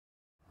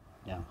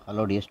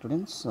Hello dear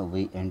students. So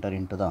we enter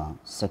into the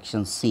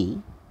section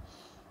C.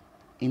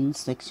 In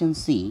section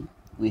C,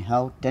 we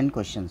have 10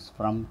 questions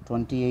from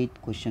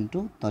 28 question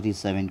to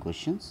 37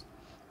 questions.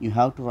 You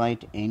have to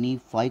write any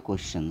 5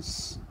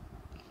 questions.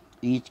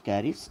 Each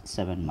carries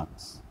 7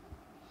 marks.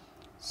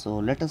 So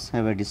let us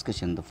have a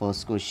discussion. The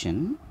first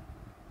question: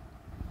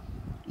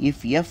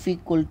 if f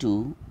equal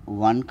to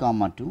 1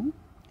 comma 2,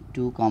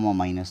 2 comma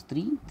minus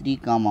 3, 3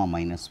 comma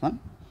minus 1,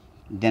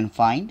 then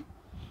find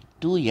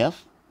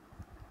 2f,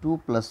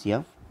 2 plus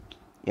f,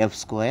 f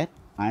square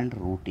and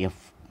root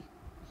f.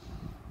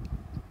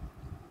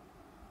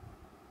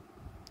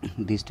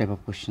 These type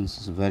of questions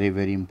is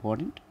very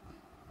important.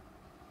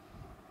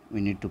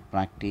 We need to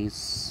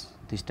practice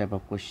this type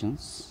of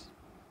questions.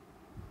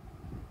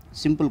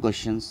 Simple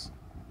questions,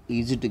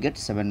 easy to get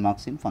 7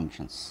 marks in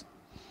functions.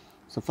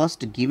 So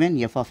first,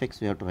 given f of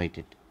x, we have to write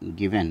it.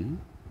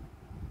 Given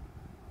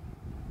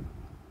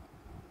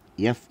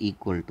f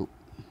equal to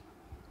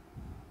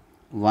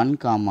 1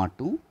 comma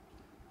 2,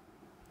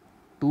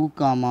 2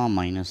 comma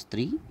minus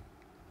 3,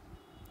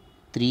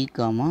 3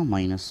 comma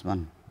minus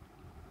 1.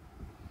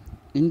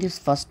 In this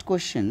first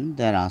question,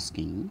 they are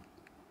asking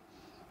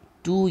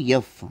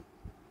 2f.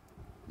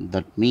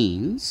 That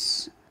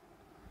means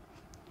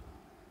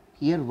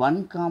here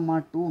 1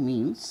 comma 2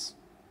 means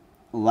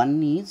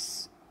 1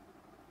 is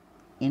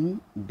in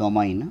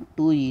domain,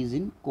 2 is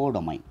in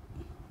codomain.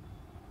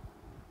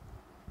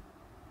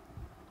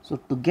 So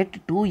to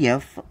get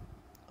 2f,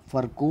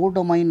 for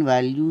codomain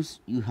values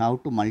you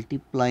have to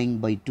multiplying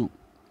by 2.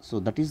 So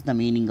that is the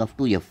meaning of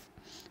 2f.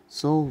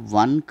 So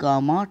 1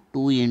 comma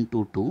 2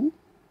 into 2,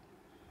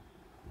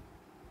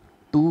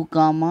 2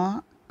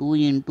 comma 2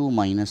 into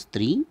minus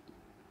 3,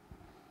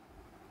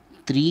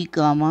 3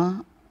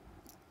 comma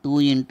 2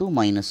 into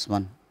minus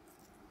 1.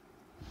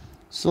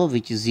 So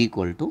which is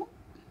equal to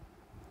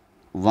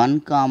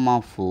 1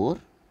 comma 4,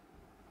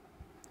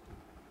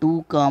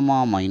 2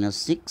 comma minus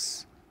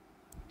 6,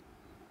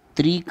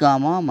 3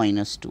 comma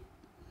minus 2.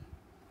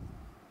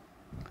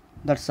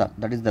 That's all.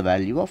 That is the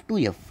value of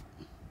 2f.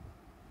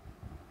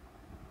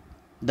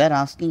 They are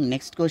asking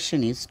next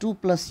question is 2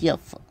 plus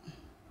f.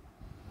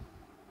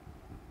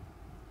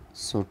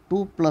 So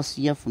 2 plus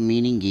f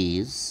meaning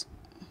is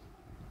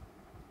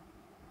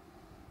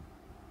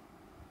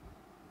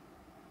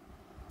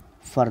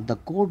for the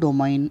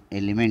codomain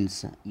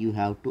elements you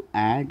have to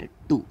add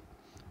 2.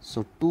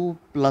 So 2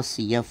 plus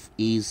f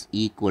is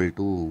equal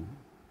to,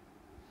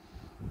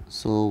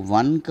 so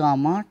 1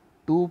 comma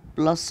 2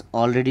 plus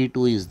already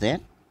 2 is there.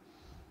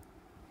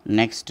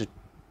 Next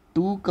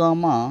 2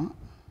 comma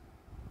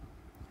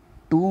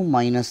 2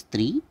 minus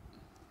 3,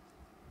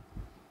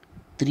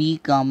 3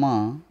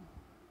 comma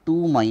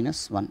 2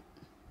 minus 1,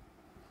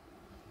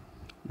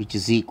 which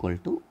is equal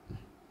to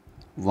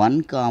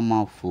 1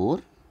 comma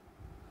 4,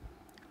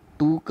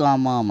 2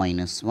 comma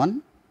minus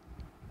 1,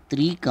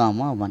 3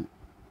 comma 1.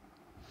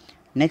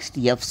 Next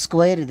f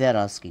square they are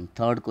asking.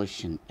 Third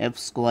question, f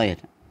square.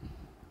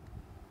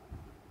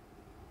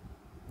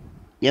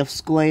 F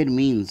square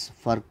means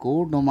for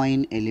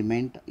codomain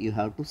element you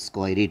have to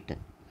square it.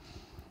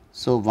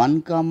 So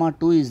 1 comma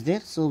 2 is there,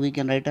 so we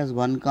can write as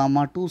 1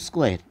 comma 2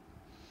 square.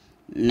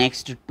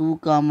 Next 2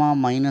 comma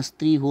minus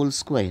 3 whole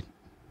square.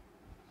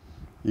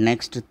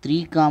 Next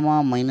 3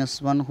 comma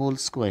minus 1 whole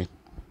square,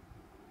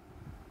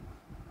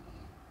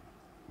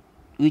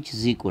 which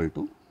is equal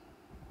to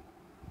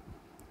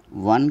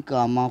 1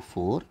 comma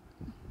 4,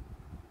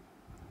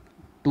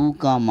 2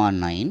 comma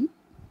 9,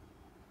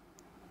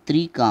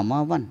 3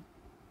 comma 1.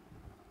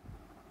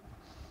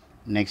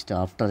 Next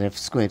after f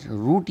square,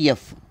 root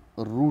f,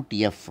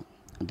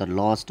 the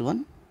last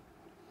one.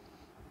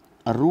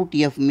 Root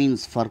f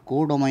means for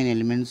codomain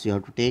elements you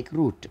have to take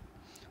root.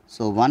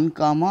 So 1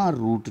 comma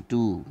root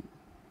 2.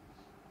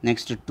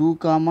 Next 2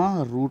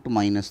 comma root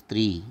minus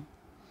 3.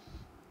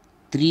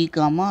 3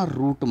 comma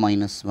root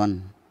minus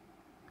 1.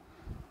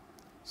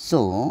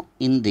 So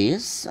in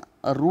this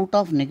root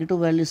of negative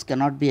values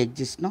cannot be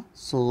exist now.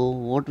 So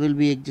what will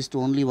be exist?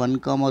 Only 1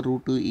 comma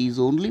root 2 is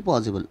only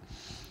possible.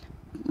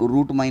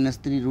 Root minus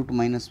 3, root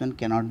minus 1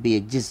 cannot be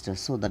exist.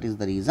 So that is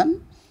the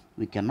reason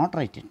we cannot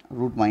write it.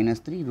 Root minus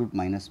 3, root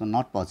minus 1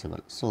 not possible.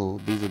 So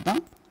this is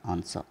the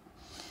answer.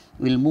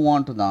 We will move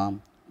on to the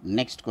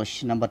next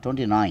question, number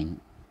 29.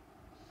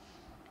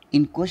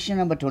 In question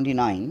number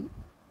 29,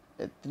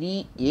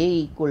 3a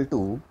equal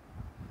to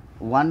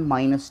 1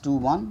 minus 2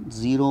 1,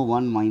 0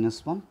 1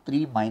 minus 1,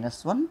 3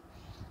 minus 1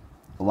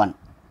 1.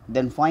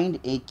 Then find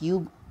a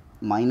cube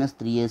minus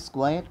 3a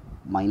square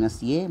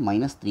minus a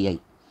minus 3i,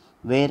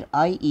 where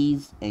I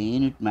is a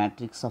unit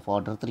matrix of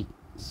order 3.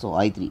 So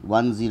I3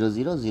 1 0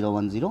 0 0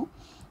 1 0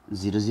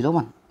 0 0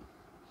 1.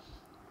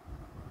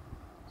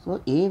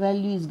 So a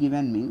value is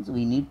given means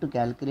we need to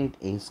calculate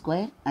a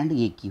square and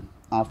a cube.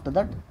 After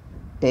that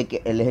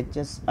take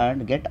LHS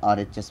and get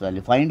RHS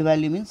value. Find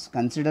value means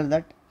consider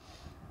that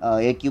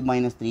a cube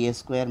minus 3a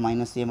square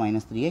minus a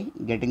minus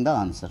 3a, getting the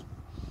answer.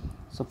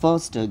 So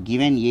first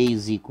given a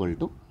is equal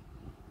to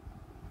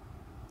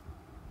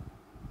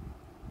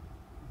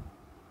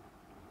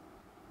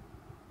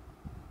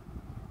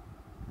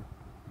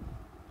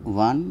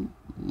 1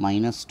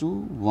 minus 2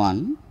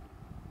 1,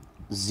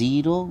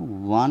 0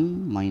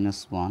 1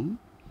 minus 1,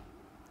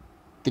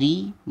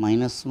 3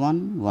 minus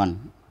 1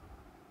 1.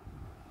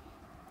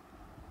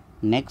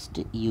 Next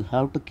you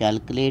have to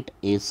calculate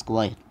a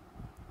square.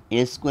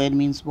 A square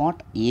means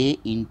what? A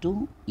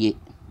into A.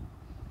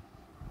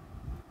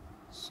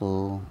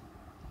 So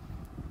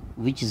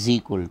which is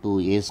equal to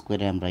A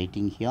square I am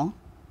writing here.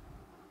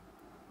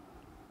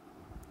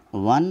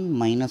 1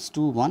 minus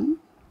 2 1,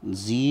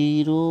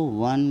 0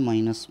 1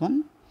 minus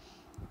 1,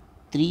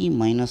 3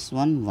 minus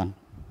 1 1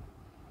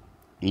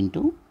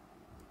 into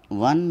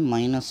 1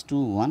 minus 2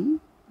 1,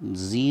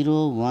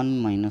 0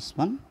 1 minus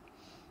 1,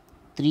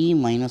 3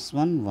 minus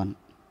 1 1.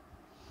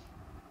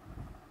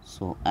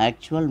 So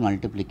actual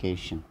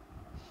multiplication,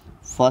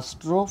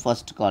 first row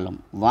first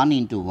column, 1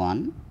 into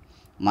 1,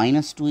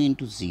 minus 2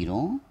 into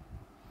 0,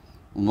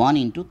 1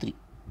 into 3.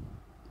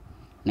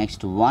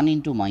 Next 1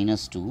 into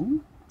minus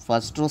 2,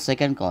 first row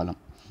second column,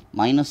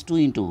 minus 2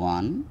 into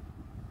 1,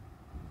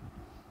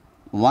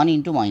 1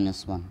 into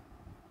minus 1,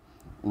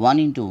 1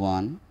 into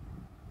 1,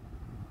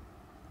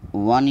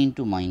 1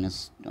 into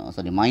minus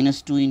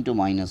 2 into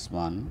minus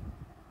 1,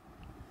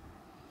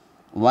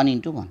 1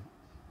 into 1.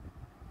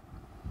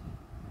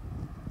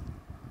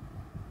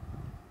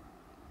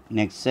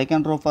 Next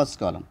second row first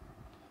column,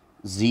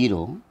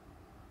 0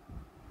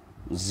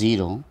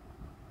 0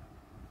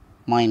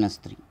 minus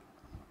 3,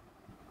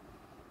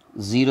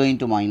 0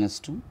 into minus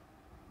 2,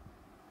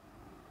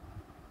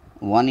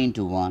 1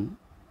 into 1,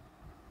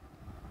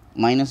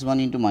 minus 1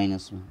 into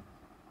minus 1.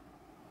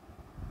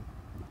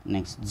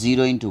 Next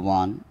 0 into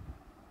 1,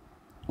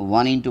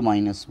 1 into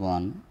minus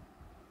 1,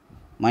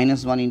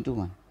 minus 1 into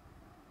 1.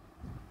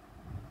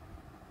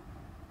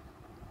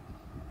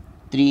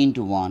 3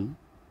 into 1,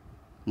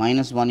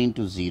 minus 1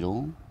 into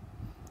 0,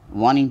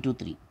 1 into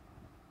 3.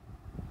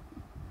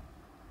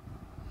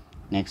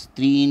 Next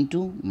 3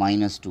 into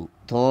minus 2,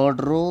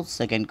 third row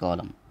second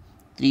column,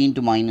 3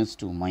 into minus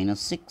 2, minus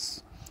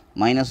 6,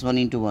 minus 1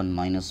 into 1,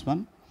 minus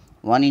 1,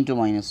 1 into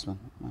minus 1,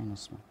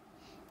 minus 1.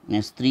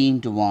 Next 3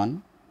 into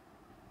 1,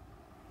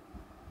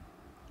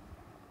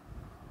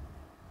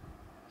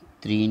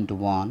 3 into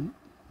 1,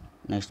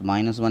 next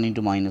minus 1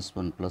 into minus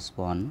 1 plus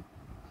 1,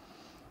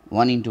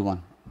 1 into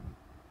 1.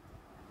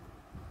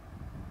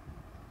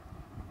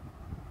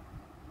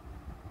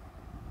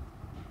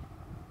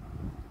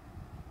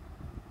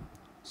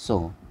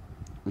 So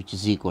which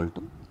is equal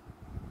to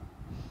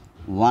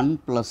 1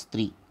 plus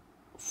 3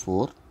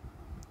 4,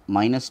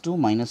 minus 2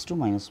 minus 2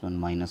 minus 1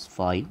 minus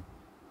 5,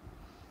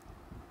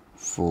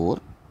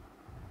 4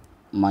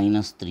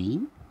 minus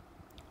 3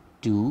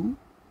 2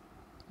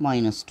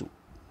 minus 2.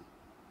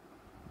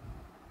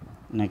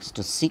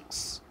 Next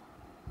 6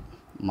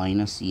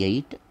 minus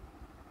 8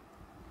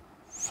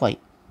 5.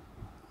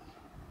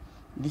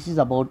 This is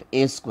about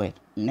A square.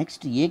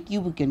 Next A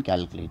cube we can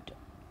calculate.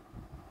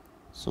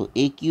 So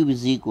A cube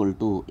is equal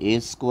to A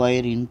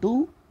square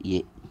into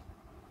A.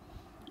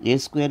 A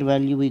square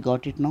value we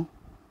got it now.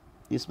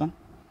 This one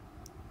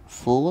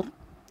 4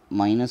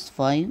 minus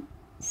 5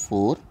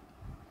 4,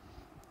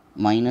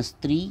 minus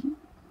 3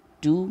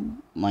 2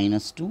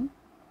 minus 2,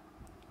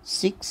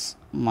 6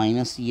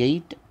 minus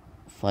 8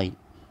 5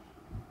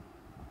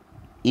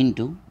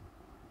 into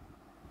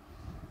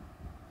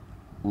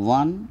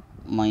 1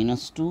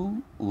 minus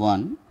 2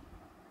 1,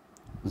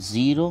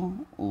 0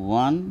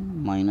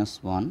 1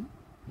 minus 1,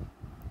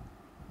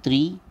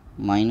 3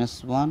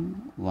 minus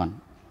 1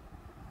 1,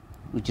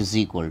 which is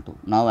equal to,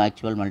 now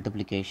actual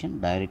multiplication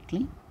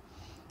directly,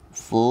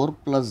 4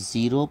 plus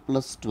 0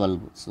 plus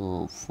 12.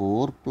 So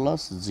 4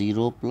 plus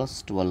 0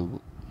 plus 12.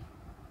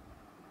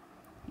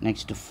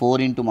 Next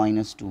 4 into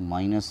minus 2,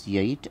 minus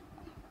 8,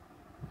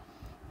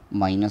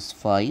 minus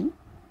 5,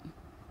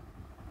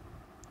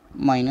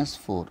 minus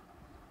 4.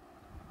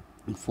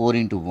 4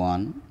 into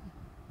 1,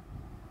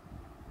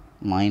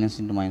 minus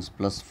into minus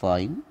plus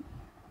 5,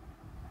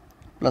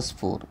 plus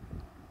 4.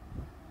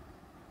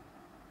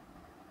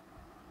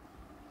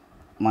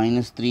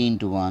 Minus 3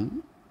 into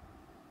 1,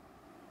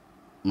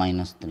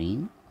 minus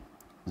 3,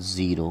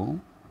 0,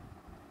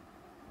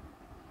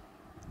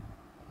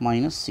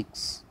 minus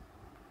 6.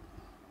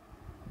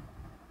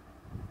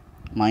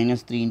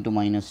 Minus 3 into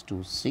minus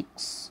 2,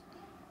 6,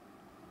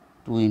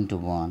 2 into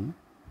 1,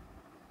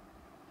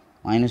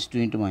 minus 2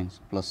 into minus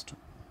plus 2.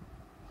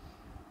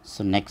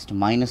 So next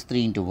minus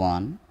 3 into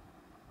 1,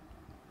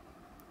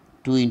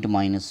 2 into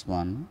minus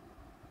 1,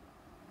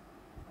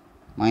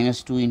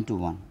 minus 2 into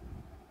 1.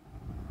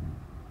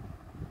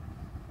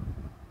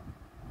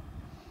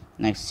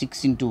 Next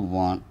 6 into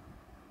 1,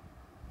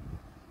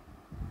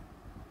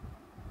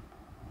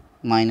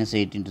 minus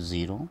 8 into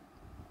 0,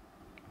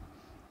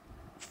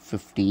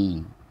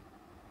 15.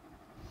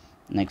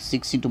 Next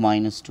 6 into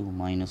minus 2,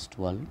 minus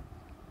 12,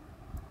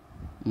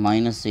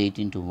 minus 8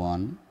 into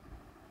 1,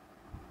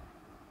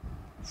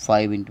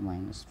 5 into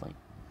minus 5.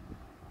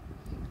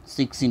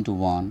 6 into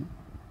 1,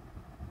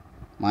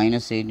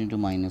 minus 8 into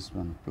minus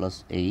 1,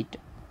 plus 8,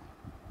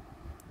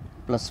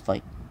 plus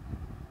 5.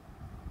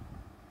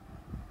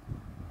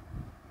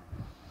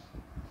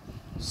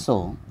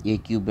 So a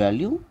cube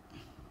value,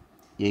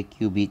 a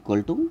cube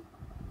equal to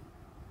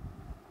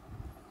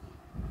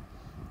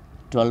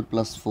 12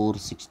 plus 4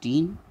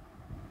 16,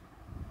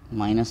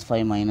 minus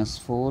 5 minus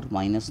 4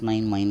 minus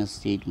 9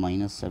 minus 8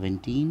 minus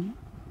 17,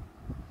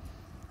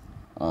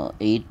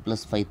 8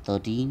 plus 5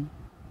 13,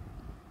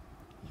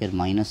 here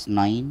minus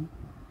 9,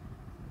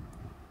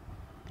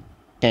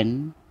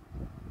 10,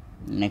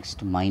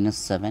 next minus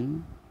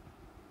 7,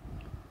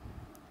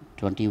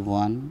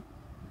 21,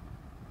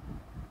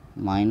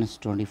 minus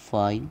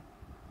 25,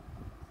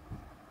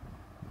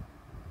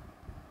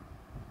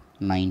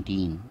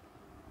 19.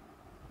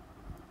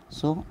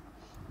 So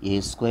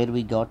a square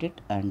we got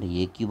it and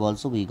a cube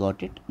also we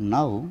got it.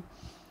 Now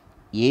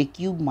a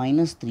cube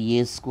minus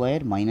 3a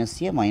square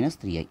minus a minus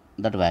 3i,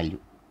 that value.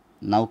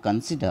 Now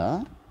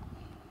consider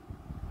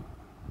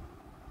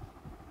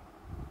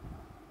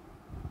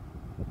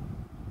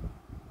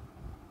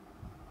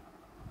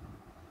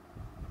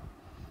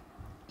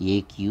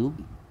a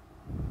cube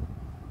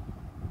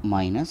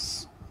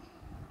minus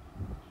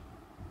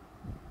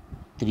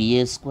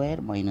 3a square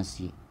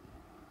minus a,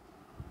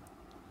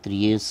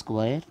 3a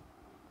square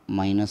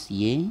minus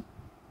a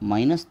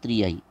minus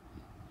 3i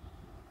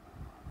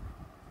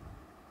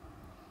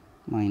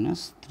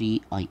minus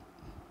 3i.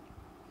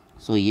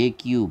 So a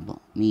cube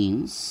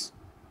means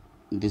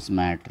this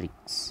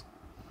matrix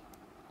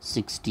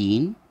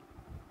 16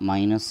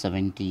 minus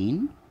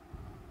 17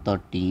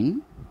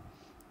 13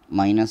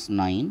 minus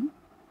 9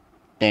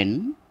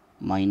 10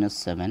 minus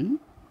 7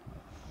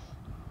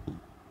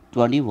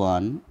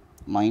 21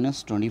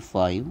 minus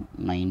 25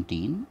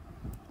 19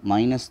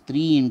 minus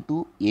 3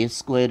 into a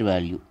square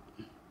value.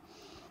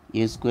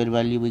 A square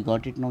value we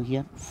got it now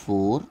here,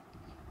 4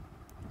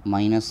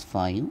 minus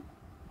 5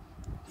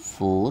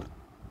 4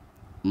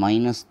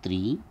 minus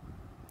 3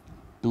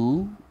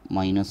 2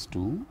 minus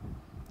 2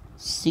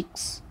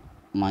 6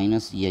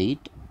 minus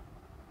 8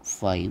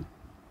 5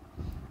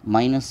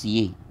 minus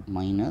a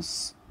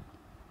minus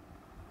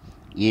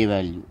a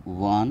value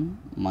 1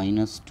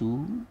 minus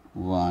 2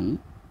 1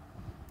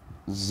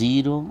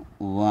 0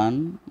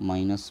 1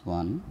 minus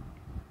 1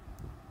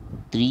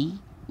 3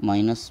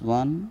 minus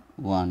 1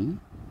 1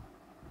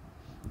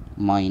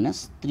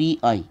 minus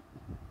 3i,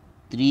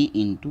 3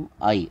 into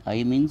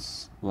I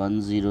means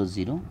 1 0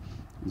 0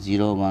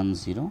 0 1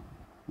 0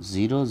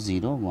 0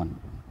 0 1.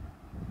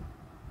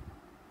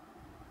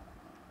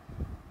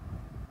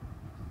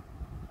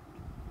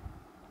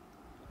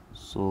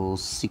 So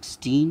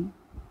 16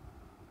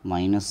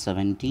 minus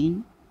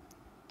 17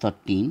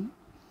 13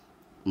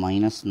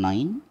 minus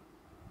 9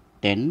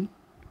 10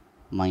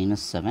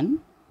 minus 7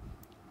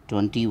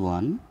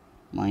 21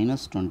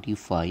 minus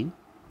 25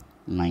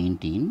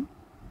 19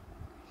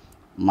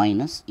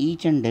 minus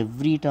each and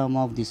every term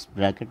of this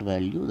bracket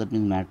value, that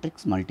means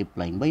matrix,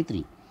 multiplying by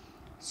 3.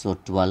 So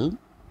 12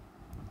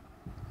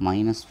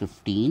 minus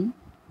 15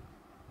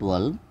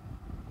 12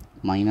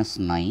 minus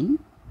 9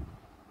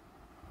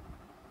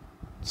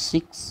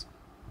 6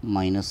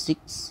 minus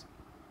 6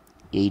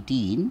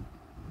 18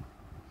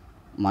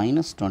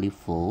 minus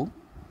 24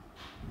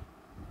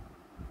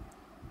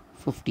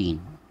 15.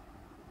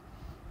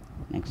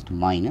 Next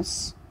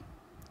minus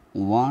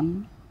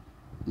 1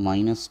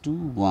 minus 2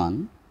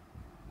 1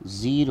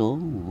 0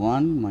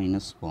 1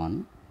 minus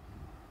 1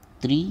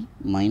 3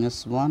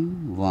 minus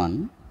 1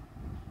 1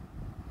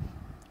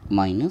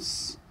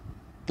 minus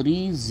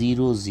 3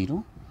 0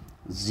 0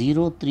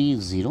 0 3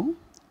 0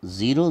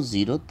 0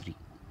 0 3.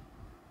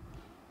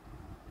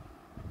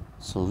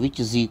 So which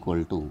is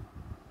equal to,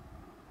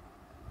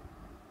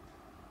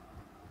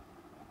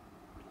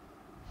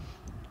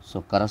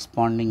 so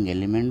corresponding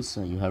elements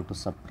you have to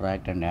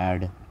subtract and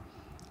add.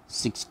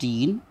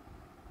 16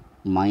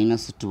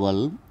 minus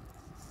 12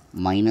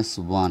 minus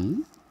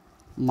 1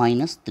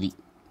 minus 3.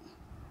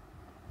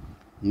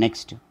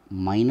 Next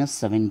minus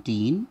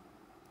 17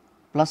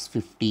 plus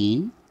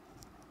 15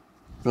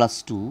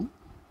 plus 2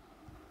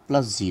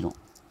 plus 0.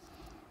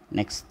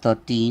 Next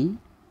 13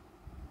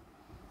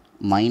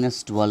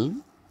 minus 12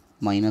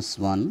 minus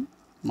 1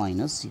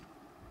 minus 0.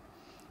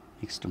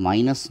 Next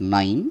minus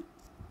 9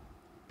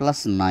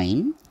 plus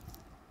 9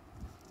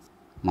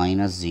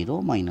 minus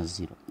 0 minus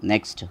 0.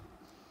 Next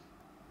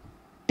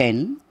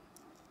 10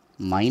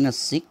 minus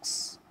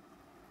 6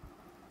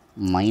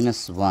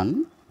 minus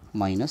 1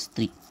 minus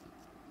 3.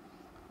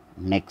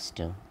 Next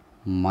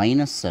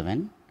minus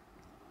 7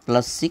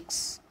 plus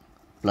 6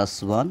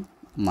 plus 1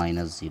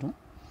 minus 0.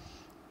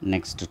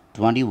 Next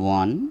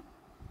 21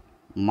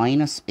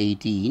 minus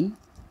 18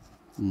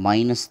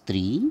 minus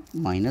 3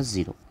 minus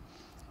 0.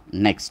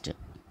 Next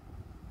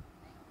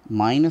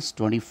minus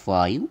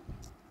 25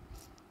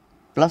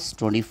 plus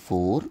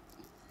 24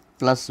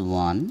 plus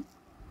 1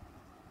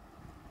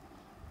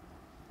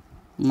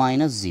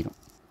 minus 0.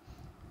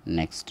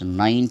 Next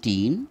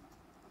 19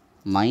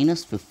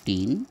 minus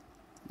 15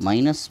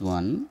 minus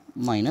 1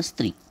 minus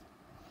 3.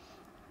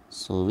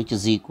 So which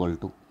is equal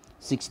to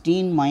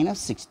 16 minus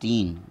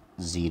 16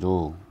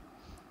 0,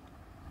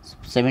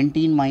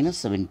 17 minus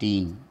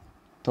 17,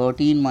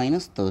 13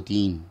 minus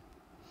 13,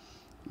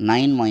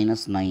 9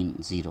 minus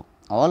 9 0.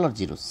 All are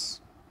zeros.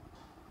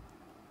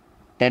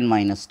 10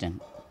 minus 10,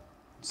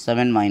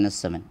 7 minus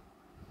 7,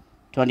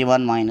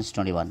 21 minus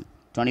 21,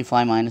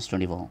 25 minus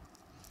 24.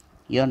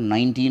 Here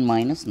 19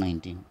 minus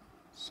 19.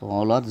 So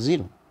all are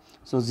 0.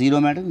 So 0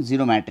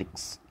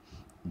 matrix.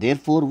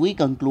 Therefore we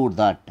conclude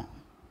that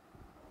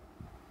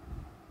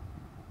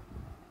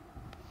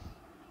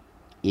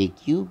a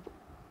cube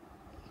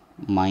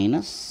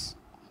minus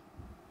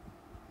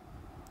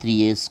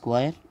 3a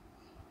square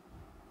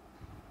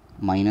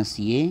minus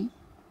a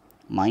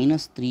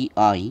minus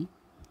 3i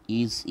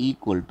is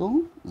equal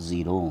to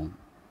 0.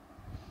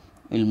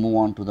 We'll move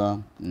on to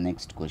the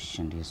next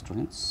question, dear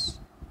students.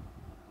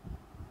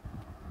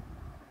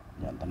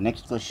 The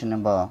next question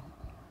number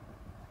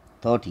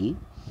 30.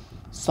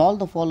 Solve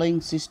the following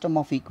system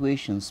of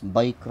equations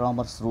by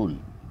Cramer's rule.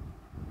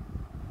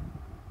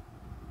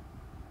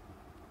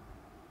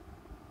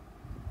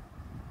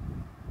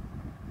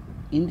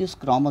 In this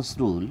Cramer's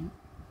rule,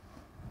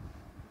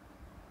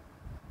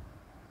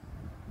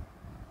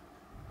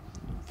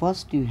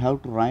 first you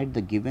have to write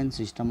the given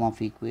system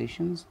of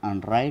equations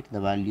and write the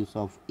values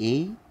of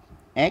a,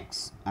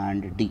 x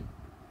and d.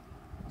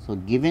 So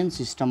given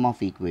system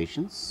of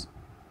equations,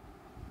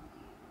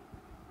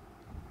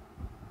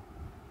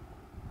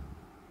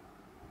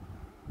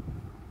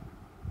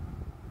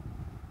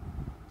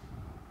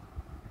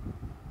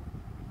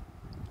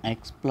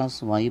 x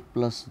plus y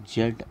plus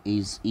z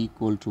is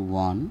equal to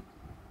 1,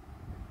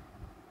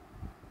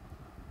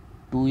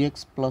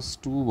 2x plus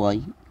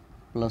 2y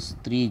plus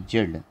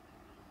 3z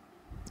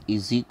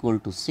is equal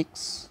to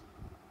 6,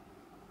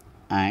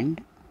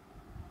 and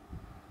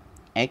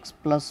x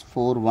plus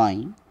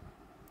 4y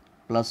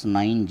plus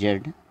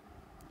 9z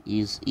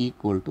is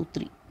equal to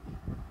 3.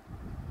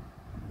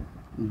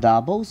 The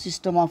above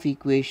system of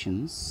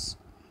equations,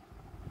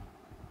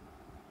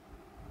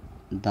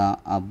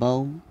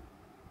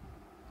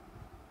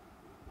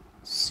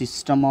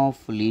 system of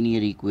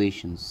linear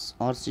equations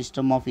or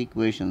system of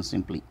equations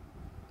simply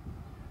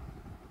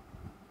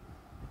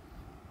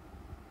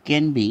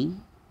can be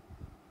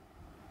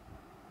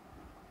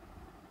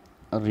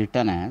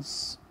written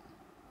as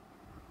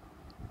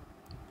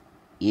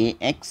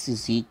ax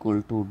is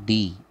equal to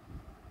d,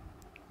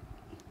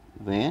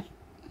 where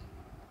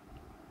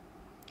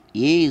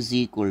A is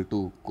equal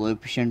to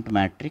coefficient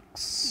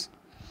matrix.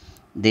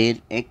 Their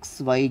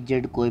x, y,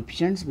 z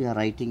coefficients we are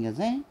writing as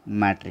a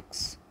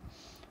matrix.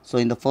 So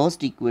in the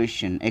first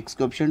equation, x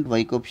coefficient,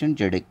 y coefficient,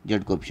 z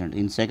coefficient.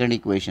 In second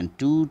equation,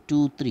 2,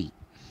 2, 3.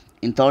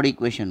 In third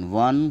equation,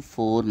 1,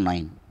 4,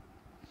 9.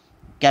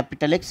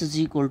 Capital X is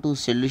equal to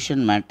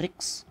solution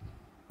matrix,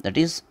 that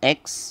is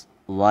x,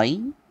 y,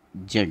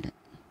 z.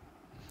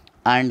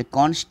 And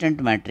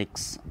constant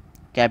matrix,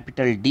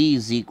 capital D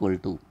is equal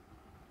to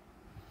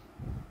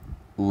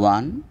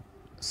 1,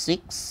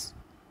 6,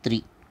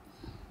 3.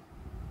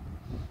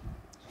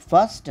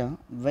 First,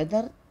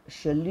 whether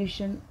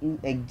solution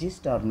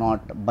exists or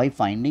not by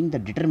finding the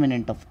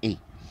determinant of A.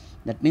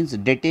 That means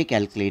det A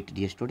calculated,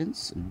 dear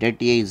students. Det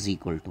A is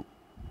equal to,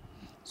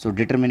 so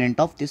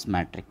determinant of this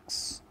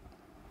matrix,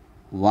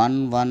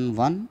 1, 1,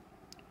 1,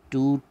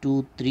 2,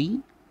 2, 3,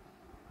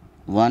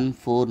 1,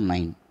 4,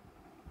 9.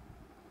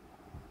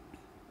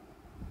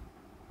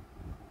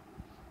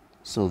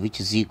 So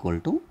which is equal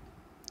to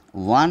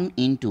 1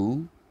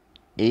 into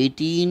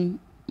 18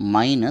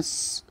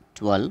 minus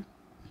 12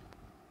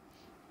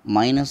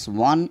 minus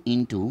 1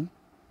 into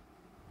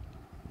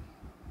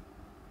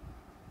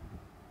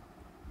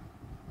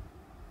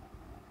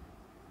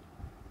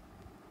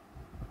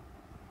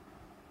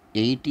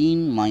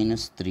 18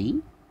 minus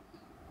 3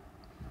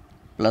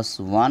 plus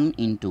 1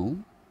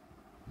 into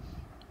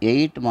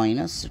 8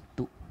 minus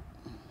 2.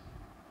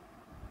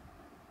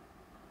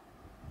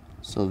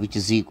 So which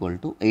is equal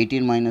to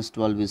 18 minus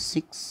 12 is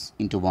 6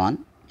 into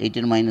 1,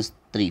 18 minus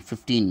 3,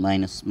 15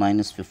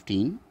 minus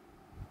 15,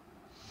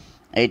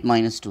 8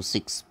 minus 2,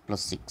 6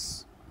 plus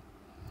 6,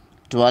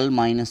 12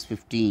 minus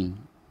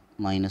 15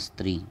 minus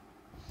 3.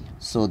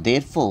 So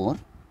therefore,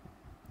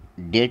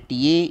 det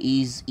A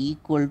is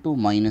equal to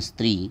minus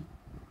 3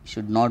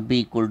 should not be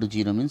equal to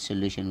 0, means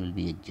solution will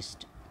be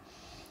exist.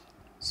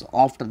 So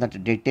after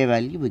that det A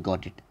value we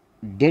got it.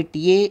 Det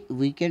A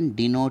we can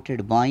denote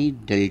it by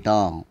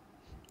delta,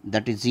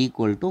 that is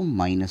equal to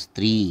minus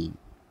 3.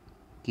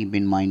 Keep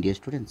in mind, dear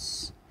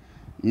students.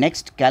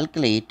 Next,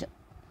 calculate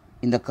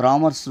in the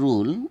Cramer's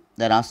rule.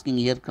 They are asking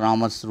here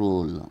Cramer's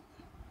rule.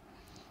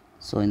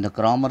 So in the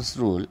Cramer's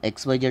rule,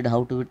 x, y, z,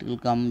 how to it will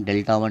come?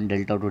 Delta 1,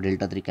 delta 2,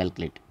 delta 3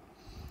 calculate.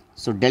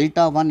 So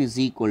delta 1 is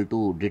equal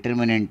to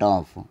determinant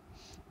of,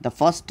 the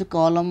first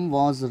column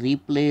was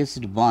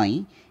replaced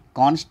by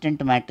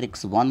constant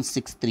matrix 1,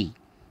 6, 3.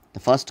 The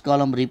first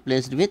column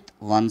replaced with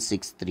 1,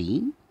 6,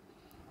 3.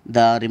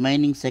 The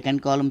remaining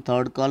second column,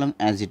 third column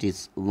as it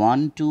is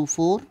 1, 2,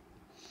 4,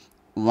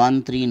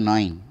 1, 3,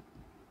 9,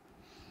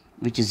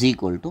 which is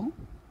equal to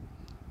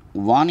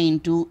 1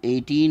 into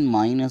 18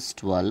 minus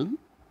 12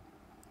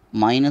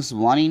 minus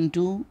 1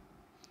 into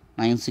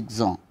 9,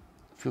 6,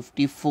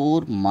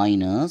 54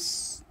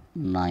 minus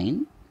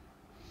 9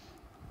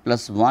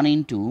 plus 1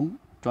 into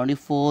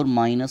 24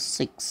 minus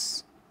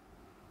 6.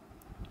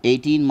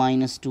 18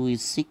 minus 2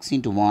 is 6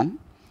 into 1.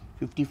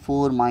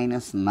 54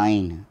 minus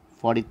 9.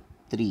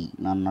 43.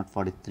 No, not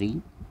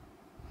 43.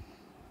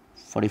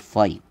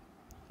 45.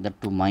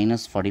 That to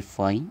minus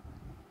 45.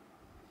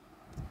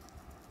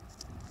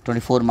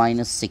 24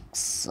 minus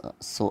 6.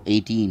 So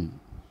 18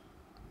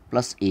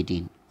 plus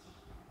 18.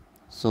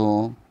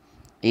 So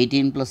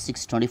 18 plus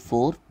 6,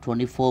 24.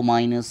 24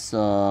 minus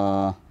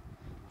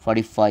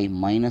 45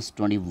 minus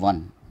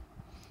 21.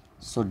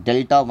 So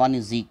delta 1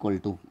 is equal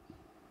to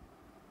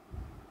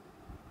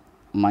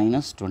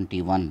minus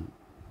 21.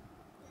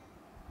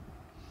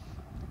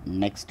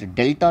 Next,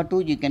 delta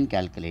 2 you can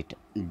calculate.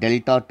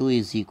 Delta 2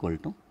 is equal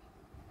to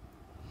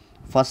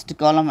first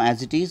column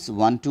as it is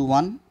 1 to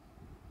 1.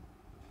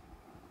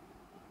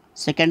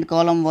 Second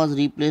column was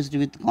replaced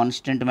with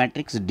constant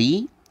matrix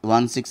D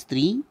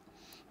 163.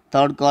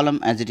 Third column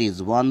as it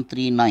is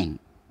 139.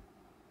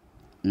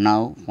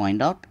 Now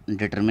find out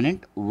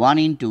determinant. 1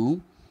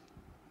 into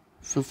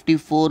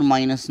 54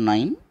 minus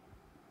 9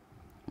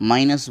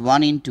 minus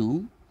 1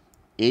 into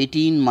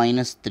 18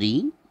 minus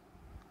 3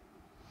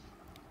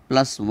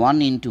 plus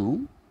 1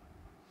 into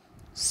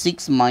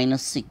 6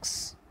 minus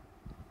 6.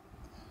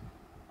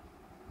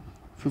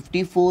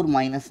 54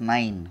 minus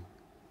 9.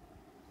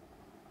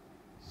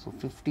 So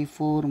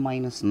 54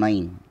 minus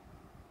 9.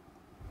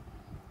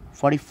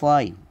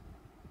 45.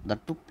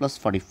 That 2 plus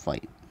 45.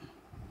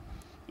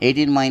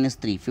 18 minus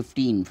 3.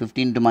 15.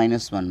 15 to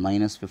minus 1.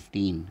 Minus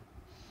 15.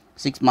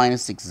 6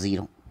 minus 6.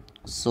 0.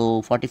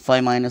 So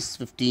 45 minus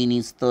 15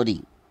 is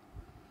 30.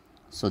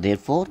 So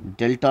therefore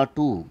delta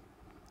 2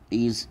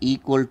 is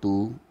equal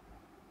to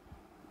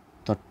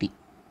 30.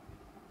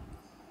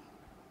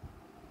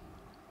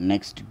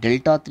 Next,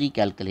 delta 3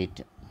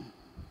 calculate.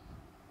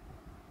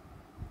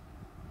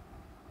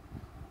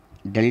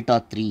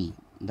 Delta 3,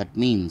 that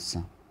means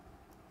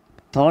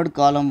third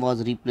column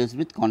was replaced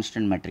with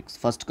constant matrix.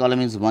 First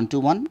column is 1 to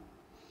 1.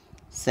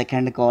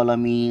 Second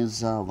column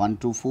is 1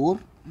 to 4.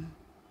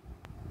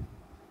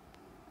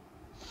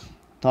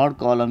 Third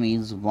column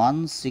is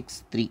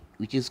 163,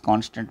 which is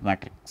constant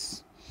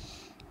matrix.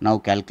 Now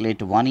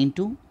calculate 1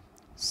 into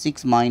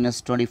 6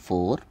 minus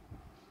 24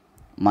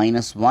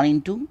 minus 1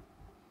 into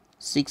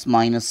 6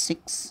 minus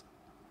 6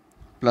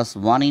 plus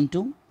 1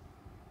 into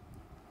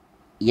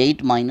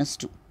 8 minus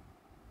 2.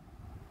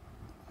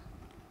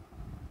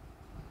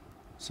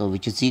 So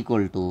which is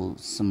equal to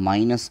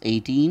minus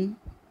 18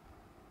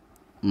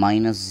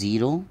 minus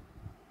 0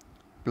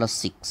 plus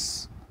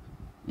 6,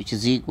 which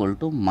is equal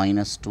to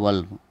minus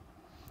 12.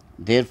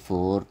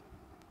 Therefore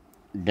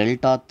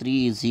delta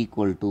 3 is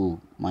equal to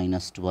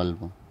minus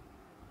 12.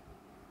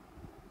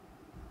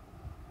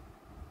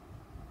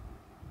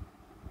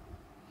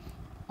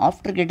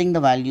 After getting the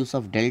values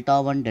of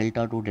delta 1,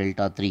 delta 2,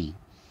 delta 3,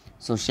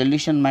 so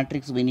solution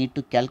matrix we need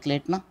to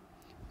calculate na.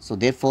 So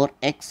therefore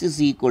x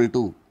is equal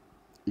to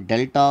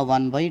delta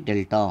 1 by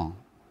delta,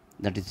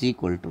 that is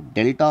equal to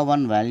delta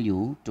 1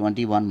 value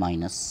 21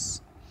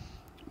 minus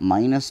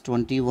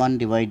 21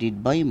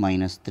 divided by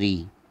minus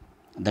 3,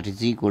 that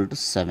is equal to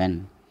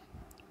 7.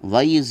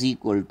 Y is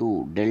equal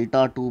to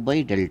delta 2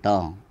 by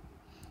delta.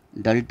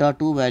 Delta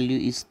 2 value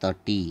is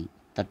 30.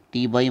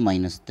 30 by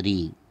minus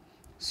 3.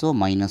 So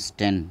minus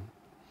 10.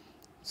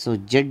 So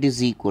Z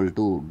is equal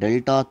to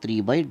delta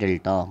 3 by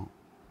delta.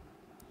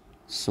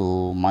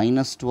 So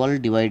minus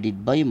 12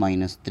 divided by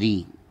minus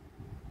 3,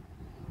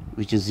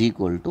 which is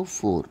equal to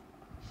 4.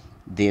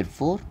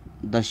 Therefore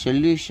the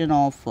solution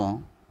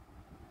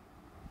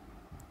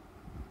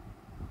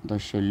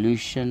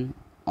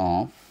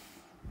of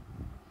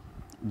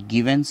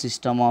given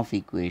system of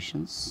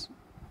equations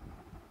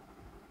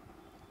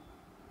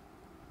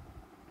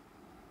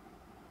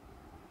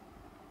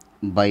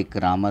by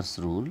Cramer's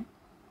rule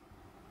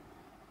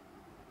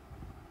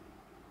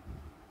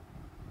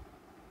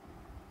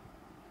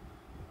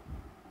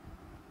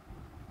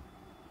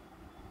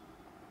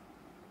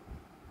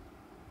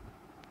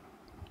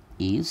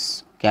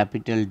is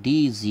capital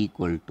D is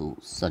equal to,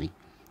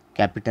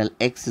 capital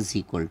X is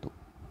equal to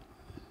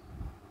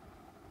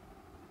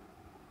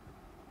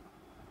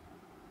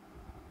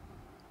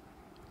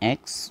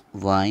X,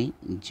 Y,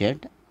 Z,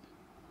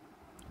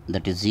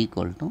 that is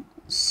equal to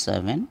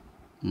 7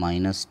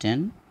 minus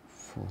 10,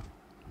 4.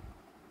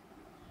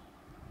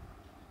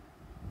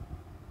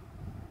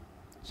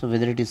 So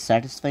whether it is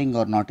satisfying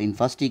or not, in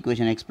first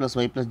equation x plus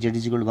y plus z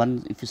is equal to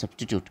 1, if you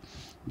substitute,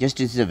 just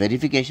this is a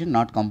verification,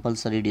 not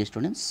compulsory, dear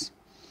students.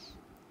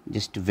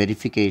 Just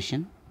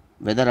verification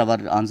whether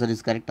our answer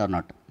is correct or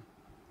not.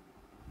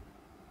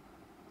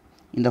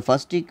 In the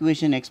first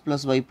equation x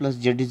plus y plus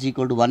z is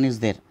equal to 1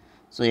 is there.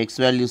 So x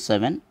value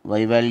 7,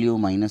 y value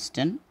minus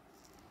 10,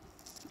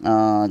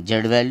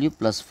 z value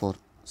plus 4.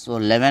 So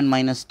 11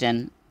 minus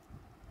 10,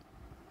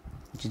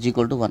 which is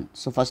equal to 1.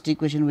 So first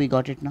equation we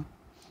got it now.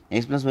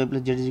 X plus y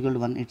plus z is equal to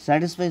 1. It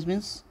satisfies,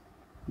 means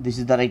this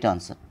is the right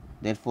answer.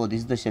 Therefore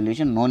this is the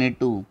solution. No need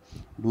to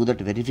do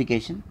that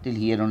verification. Till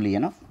here only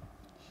enough.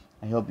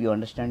 I hope you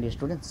understand, dear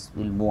students.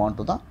 We will move on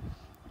to the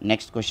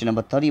next question,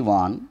 number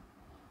 31.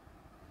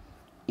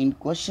 In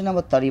question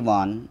number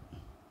 31,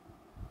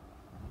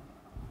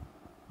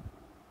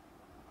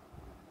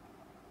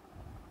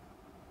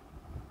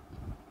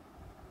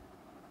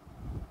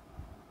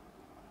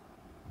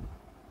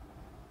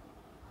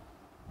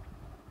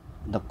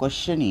 the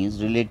question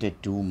is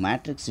related to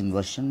matrix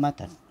inversion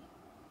method.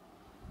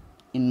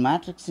 In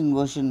matrix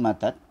inversion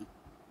method,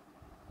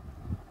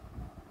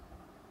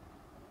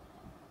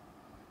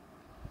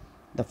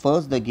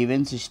 the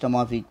given system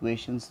of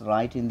equations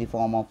write in the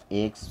form of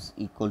Ax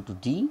equal to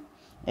D,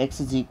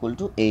 x is equal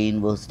to A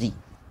inverse D.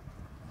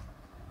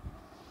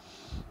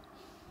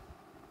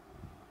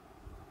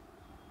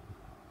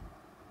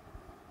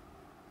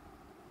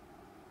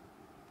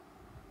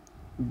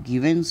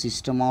 Given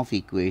system of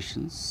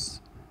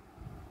equations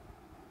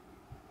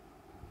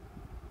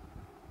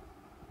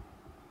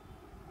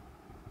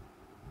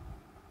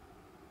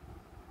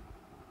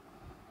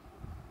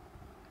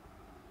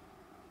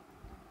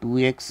two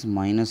x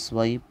minus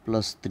y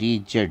plus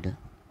 3z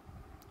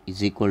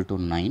is equal to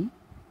 9,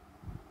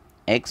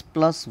 x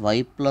plus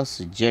y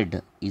plus z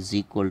is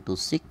equal to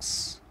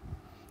 6,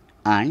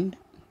 and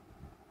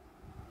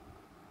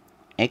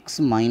x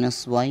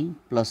minus y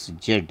plus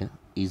z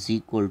is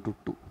equal to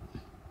 2.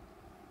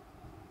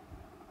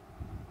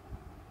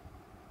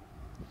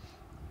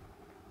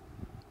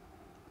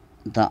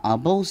 The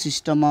above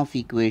system of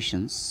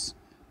equations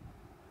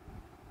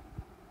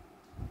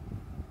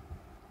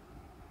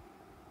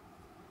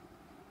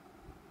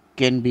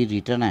can be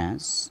written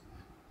as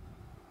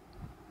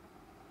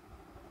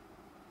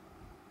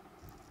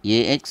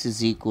Ax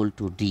is equal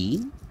to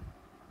D.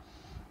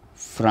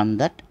 From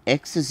that,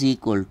 x is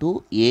equal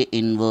to A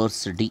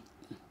inverse D,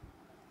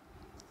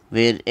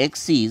 where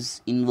x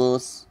is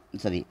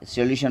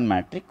solution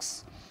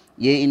matrix,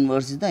 A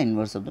inverse is the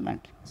inverse of the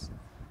matrix.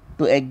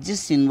 To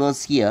exist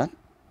inverse here,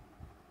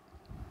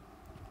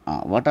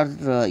 what are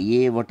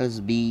A, what is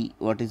B,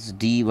 what is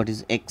D, what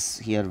is X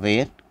here,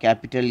 where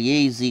capital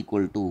A is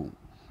equal to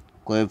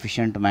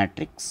coefficient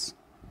matrix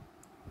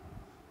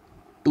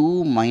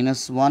 2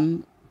 minus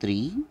 1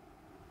 3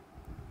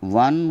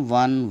 1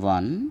 1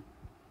 1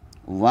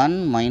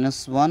 1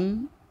 minus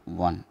 1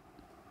 1.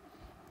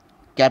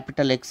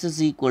 Capital X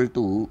is equal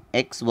to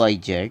x y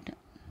z,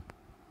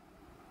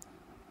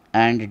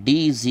 and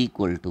D is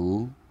equal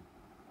to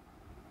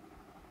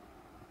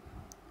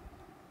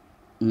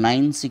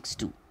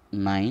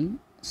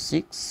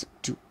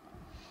 962.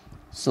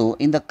 So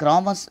in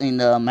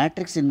the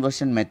matrix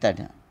inversion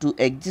method, to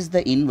exist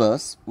the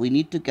inverse, we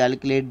need to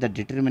calculate the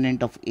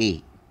determinant of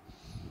A.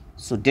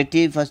 So det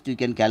A first we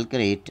can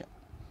calculate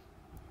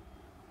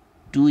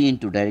 2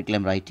 into, directly I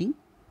am writing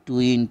 2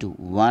 into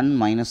 1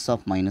 minus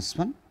of minus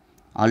 1.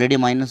 Already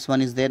minus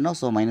 1 is there now,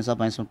 so minus of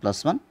minus 1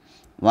 plus 1,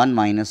 1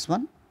 minus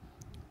 1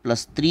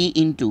 plus 3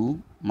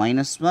 into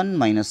minus 1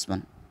 minus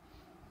 1.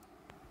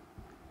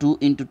 2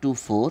 into 2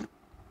 4,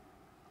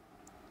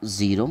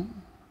 0,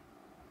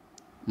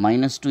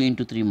 minus 2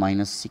 into 3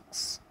 minus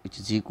 6, which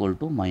is equal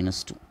to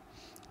minus 2.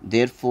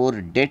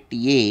 Therefore, det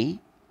A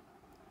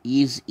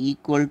is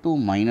equal to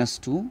minus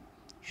 2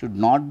 should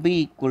not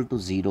be equal to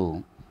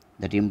 0.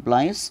 That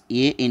implies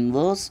A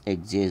inverse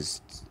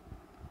exists.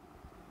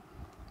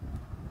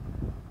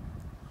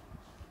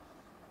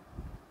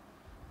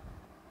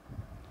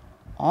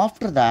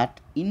 After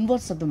that,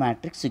 inverse of the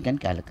matrix you can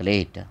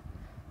calculate.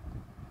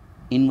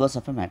 Inverse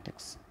of a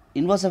matrix.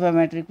 Inverse of a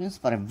matrix means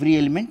for every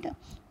element,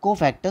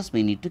 cofactors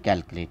we need to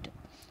calculate.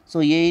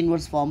 So A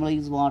inverse formula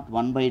is what?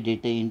 1 by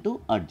det A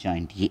into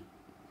adjoint A.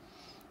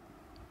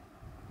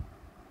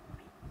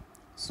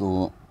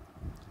 So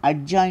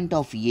adjoint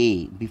of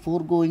A,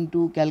 before going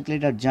to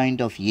calculate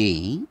adjoint of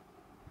A,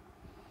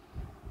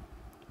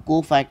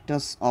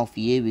 cofactors of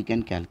A we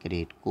can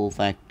calculate.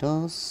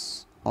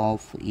 Cofactors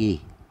of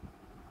A.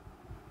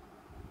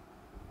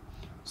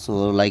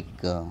 So like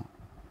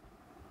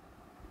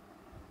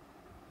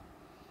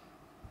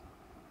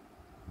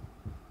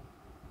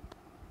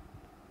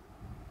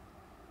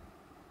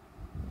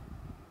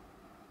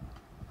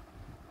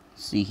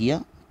see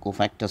here,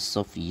 cofactors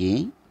of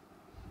A.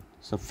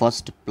 So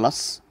first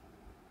plus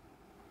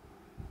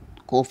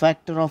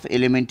cofactor of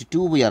element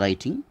 2 we are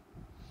writing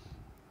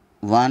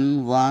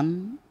 1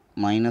 1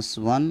 minus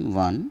 1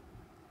 1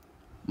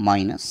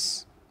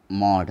 minus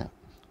mod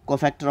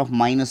cofactor of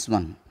minus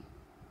 1.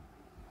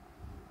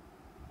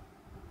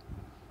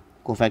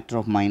 Cofactor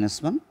of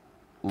minus 1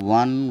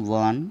 1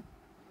 1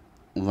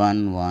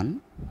 1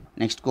 1.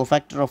 Next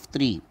cofactor of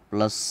 3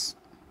 plus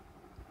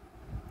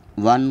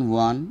 1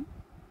 1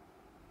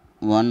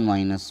 1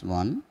 minus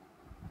 1.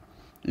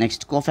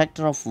 Next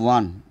cofactor of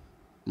 1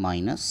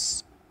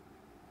 minus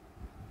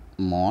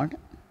mod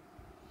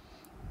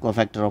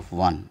cofactor of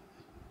 1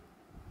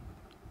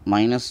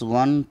 minus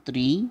 1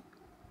 3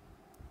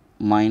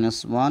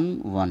 minus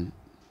 1 1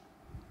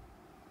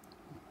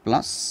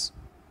 plus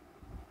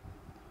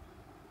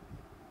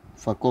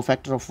for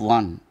cofactor of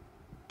 1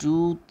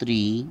 2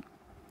 3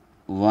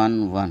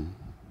 1 1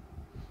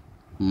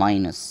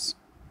 minus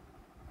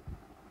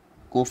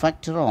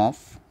cofactor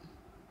of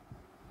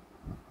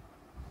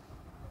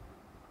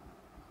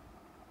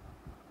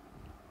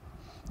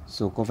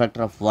So cofactor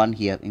of 1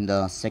 here in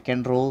the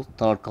second row,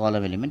 third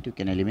column element, you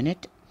can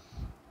eliminate.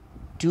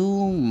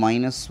 2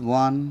 minus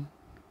 1,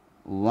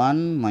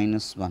 1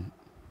 minus 1.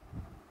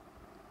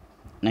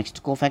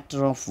 Next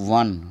cofactor of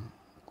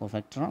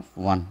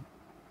 1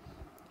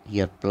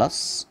 here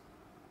plus.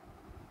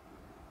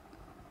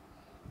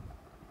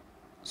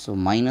 So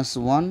minus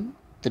 1,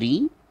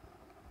 3,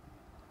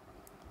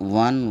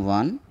 1,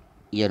 1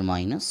 here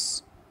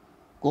minus.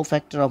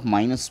 Cofactor of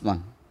minus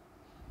 1.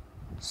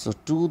 So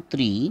 2,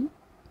 3,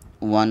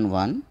 1,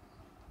 1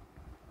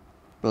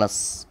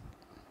 plus.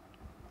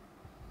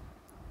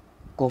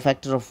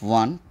 Cofactor of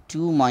 1,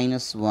 2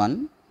 minus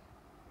 1,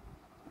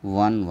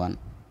 1, 1.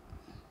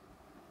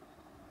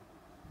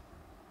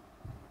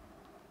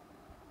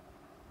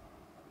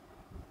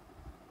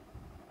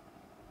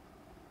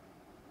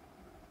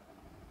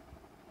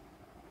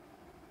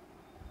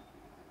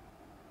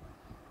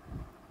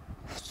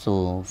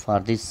 So for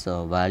these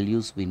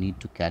values we need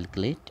to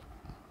calculate.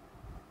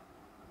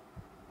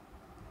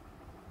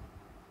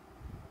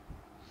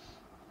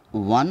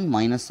 1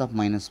 minus of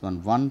minus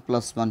 1, 1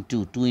 plus 1,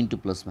 2, 2 into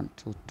plus 1,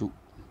 so 2,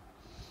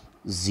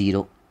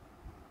 0,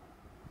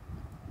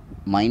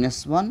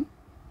 minus 1,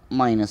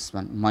 minus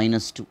 1,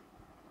 minus 2,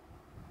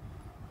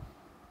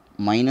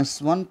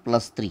 minus 1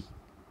 plus 3,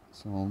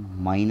 so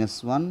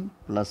minus 1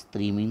 plus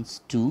 3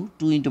 means 2,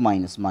 2 into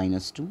minus,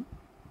 minus 2,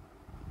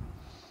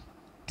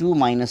 2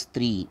 minus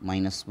 3,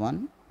 minus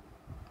 1,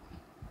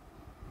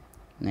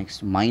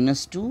 next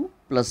minus 2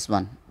 plus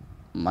 1,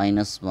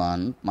 minus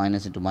 1,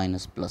 minus into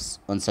minus plus,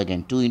 once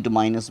again 2 into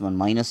minus 1,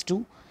 minus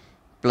 2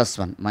 plus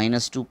 1,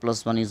 minus 2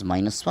 plus 1 is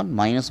minus 1,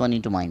 minus 1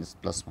 into minus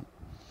plus 1,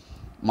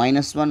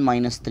 minus 1,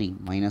 minus 3,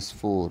 minus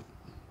 4,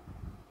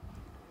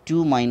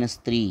 2 minus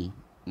 3,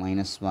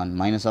 minus 1,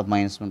 minus of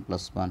minus 1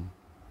 plus 1,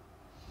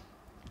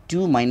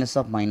 2 minus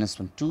of minus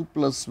 1, 2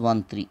 plus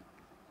 1, 3.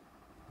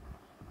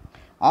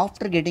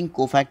 After getting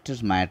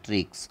cofactors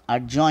matrix,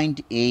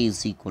 adjoint A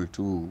is equal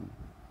to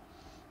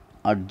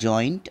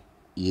adjoint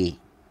A.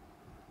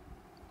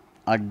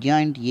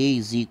 Adjoint A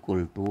is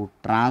equal to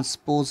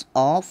transpose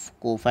of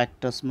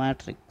cofactors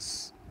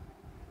matrix.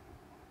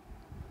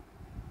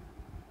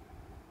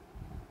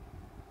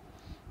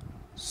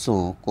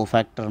 So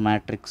cofactor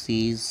matrix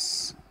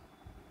is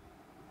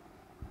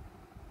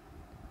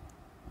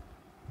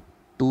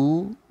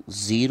 2,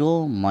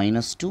 0,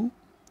 minus 2,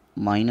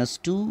 minus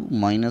 2,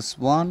 minus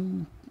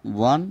 1,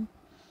 1,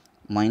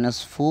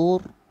 minus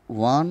 4,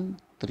 1,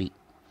 3.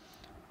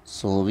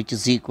 So which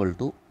is equal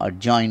to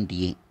adjoint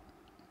A.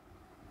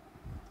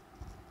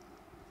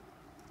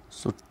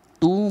 So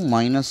 2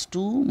 minus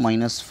 2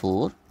 minus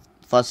 4,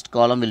 first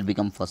column will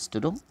become first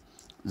row.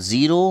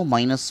 0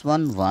 minus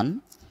 1,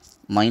 1,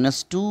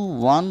 minus 2,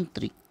 1,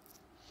 3.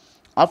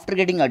 After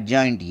getting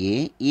adjoint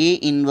A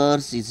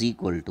inverse is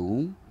equal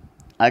to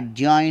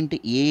adjoint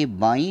A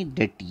by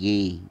det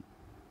A,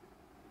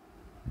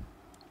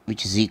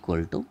 which is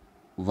equal to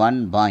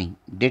 1 by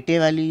det A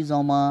value is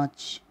how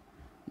much?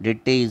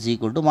 Det A is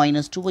equal to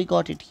minus 2, we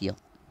got it here.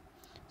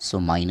 So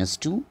minus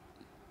 2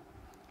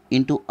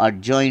 into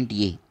adjoint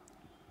A,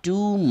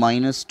 2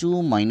 minus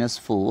 2 minus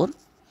 4,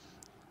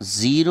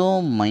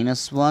 0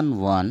 minus 1,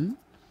 1,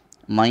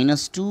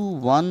 minus 2,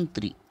 1,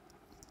 3.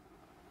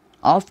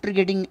 After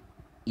getting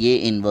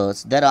A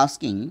inverse, they are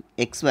asking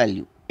x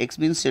value. X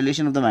means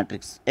solution of the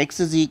matrix. X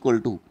is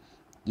equal to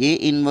A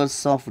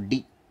inverse of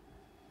D.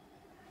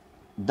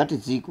 That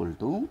is equal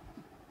to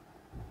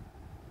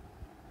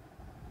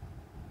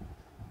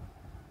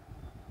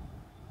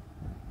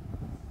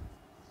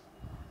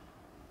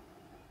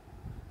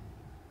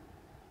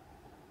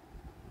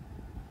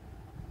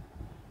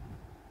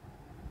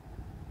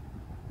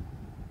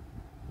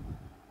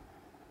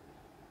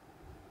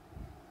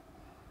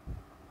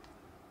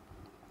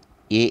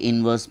A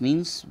inverse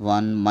means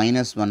 1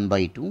 minus 1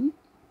 by 2,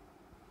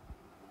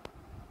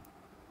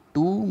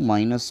 2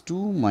 minus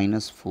 2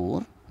 minus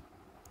 4,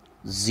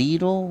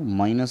 0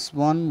 minus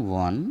 1,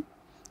 1,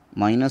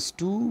 minus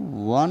 2,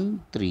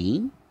 1,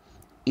 3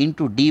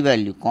 into D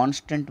value,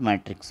 constant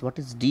matrix. What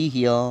is D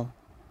here?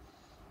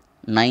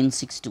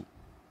 962.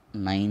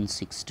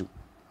 962.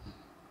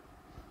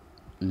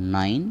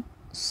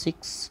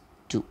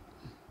 962.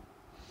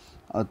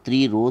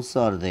 3 rows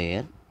are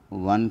there.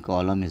 1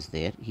 column is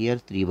there. Here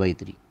 3 by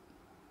 3.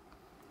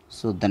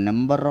 So the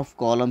number of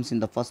columns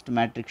in the first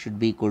matrix should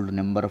be equal to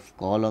number of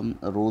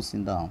rows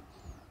in the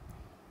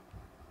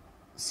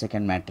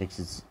second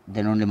matrix.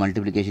 Then only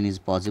multiplication is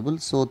possible.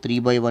 So 3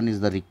 by 1 is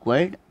the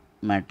required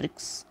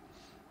matrix.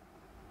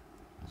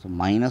 So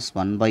minus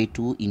 1 by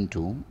 2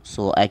 into,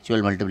 so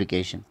actual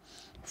multiplication.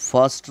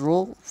 First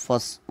row,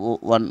 first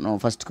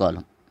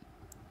column.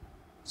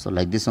 So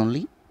like this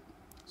only.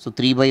 So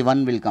 3 by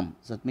 1 will come.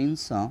 So that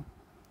means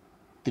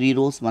 3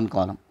 rows, 1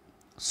 column.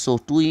 So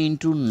 2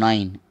 into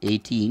 9,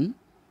 18,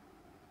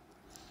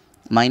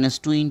 minus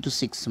 2 into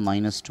 6,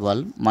 minus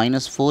 12,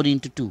 minus 4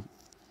 into 2,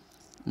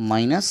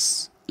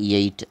 minus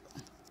 8,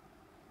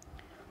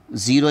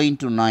 0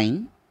 into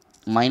 9,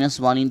 minus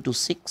 1 into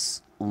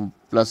 6,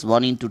 plus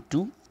 1 into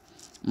 2,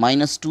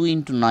 minus 2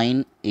 into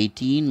 9,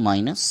 18,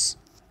 minus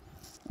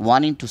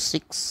 1 into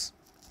 6,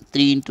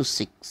 3 into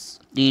 6,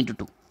 3 into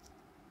 2.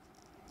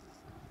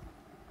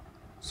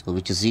 So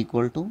which is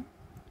equal to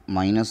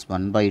minus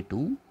 1 by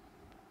 2,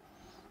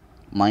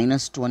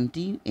 minus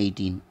 20,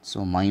 18.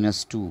 So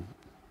minus 2,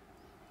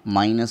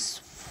 minus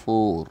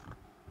 4,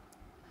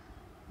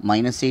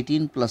 minus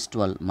 18 plus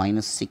 12,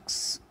 minus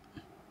 6.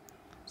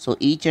 So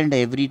each and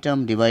every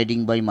term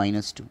dividing by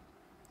minus 2.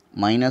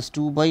 Minus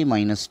 2 by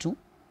minus 2,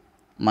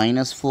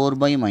 minus 4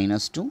 by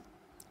minus 2,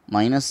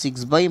 minus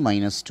 6 by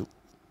minus 2,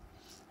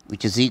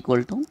 which is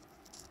equal to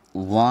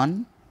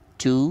 1,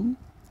 2,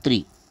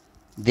 3.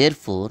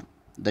 Therefore,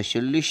 the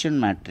solution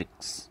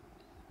matrix,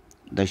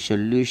 the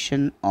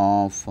solution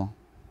of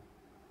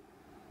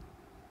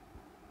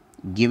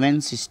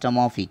given system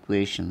of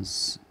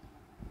equations,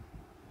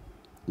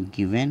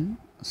 given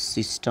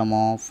system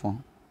of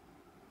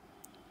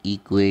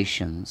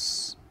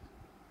equations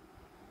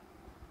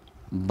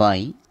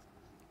by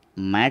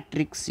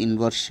matrix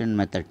inversion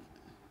method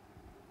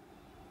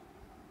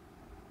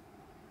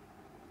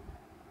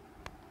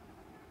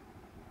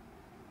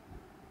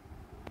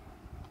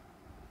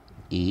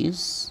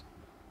is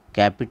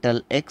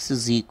capital X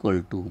is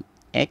equal to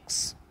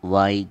X,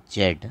 Y,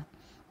 Z,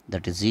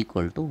 that is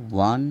equal to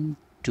 1,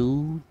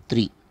 2,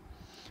 3.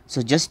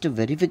 So just a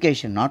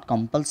verification, not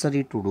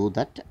compulsory to do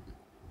that.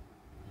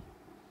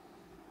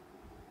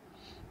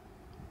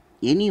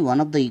 Any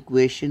one of the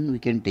equation we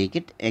can take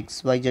it.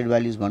 X, Y, Z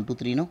value is 1, 2,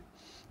 3. No,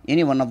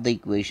 any one of the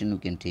equation we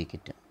can take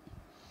it.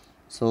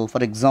 So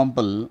for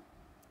example,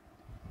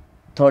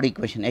 third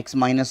equation, X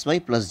minus Y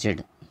plus Z.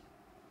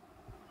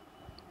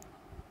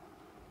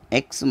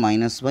 X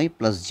minus Y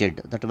plus Z,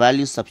 that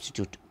value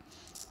substitute.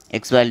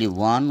 X value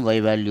 1, Y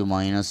value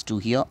minus 2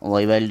 here,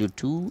 Y value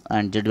 2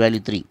 and Z value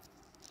 3.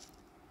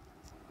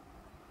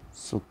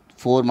 So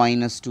 4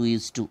 minus 2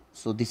 is 2.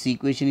 So this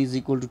equation is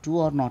equal to 2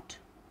 or not?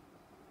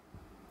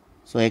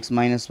 So X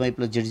minus Y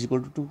plus Z is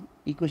equal to 2.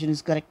 Equation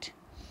is correct.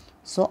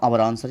 So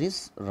our answer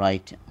is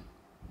right.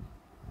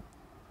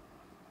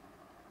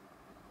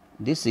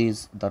 This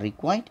is the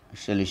required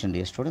solution,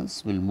 dear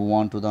students. We'll move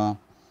on to the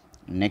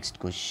next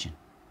question.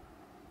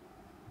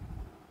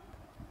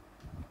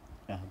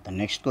 The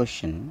next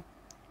question,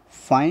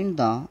 find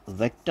the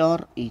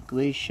vector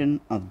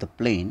equation of the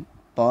plane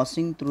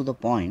passing through the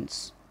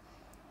points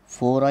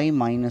 4i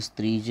minus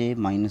 3j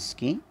minus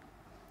k,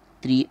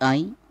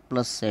 3i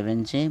plus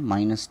 7j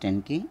minus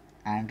 10k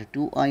and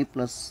 2i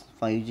plus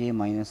 5j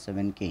minus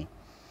 7k,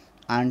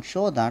 and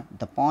show that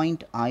the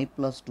point I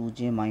plus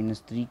 2j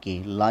minus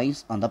 3k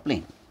lies on the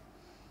plane.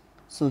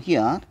 So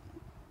here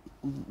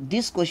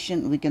this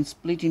question we can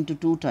split into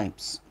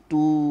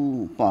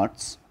two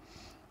parts.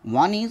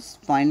 One is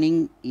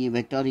finding a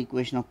vector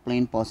equation of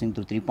plane passing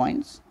through 3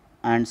 points,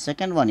 and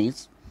second one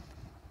is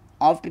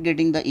after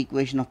getting the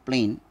equation of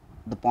plane,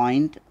 the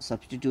point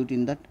substitute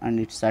in that and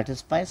it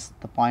satisfies,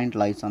 the point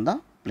lies on the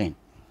plane.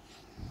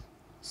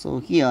 So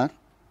here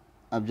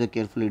observe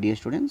carefully, dear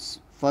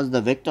students. First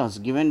the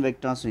vectors, given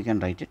vectors we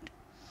can write it.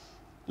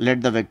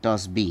 Let the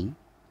vectors be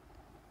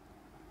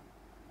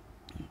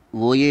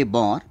OA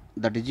bar,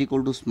 that is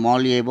equal to small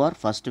a bar,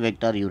 first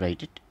vector you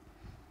write it,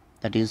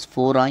 that is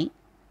 4i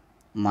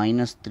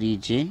minus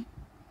 3j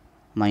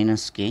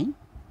minus k,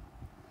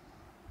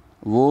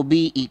 OB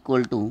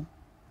equal to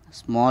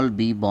small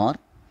b bar,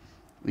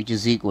 which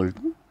is equal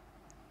to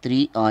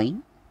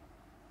 3i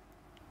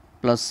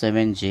plus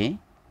 7j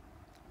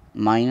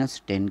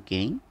minus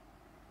 10k,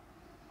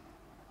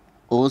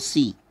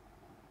 OC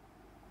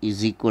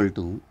is equal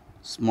to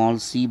small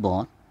c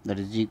bar, that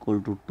is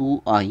equal to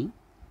 2i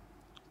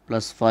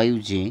plus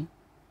 5j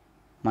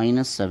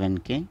minus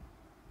 7k,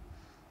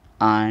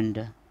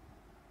 and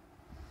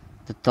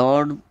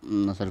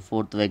the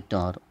fourth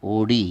vector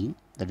OD,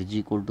 that is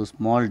equal to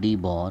small d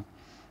bar,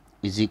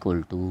 is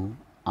equal to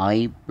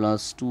I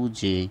plus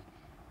 2j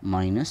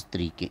minus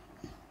 3k.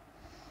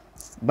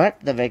 But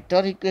the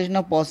vector equation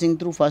of passing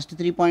through first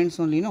 3 points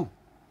only, no?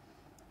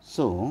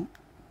 So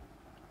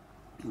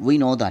we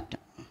know that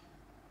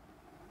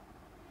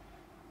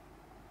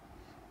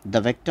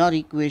the vector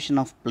equation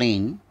of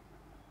plane,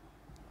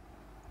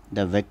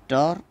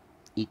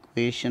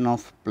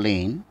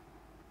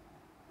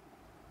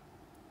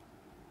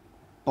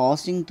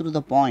 passing through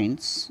the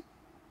points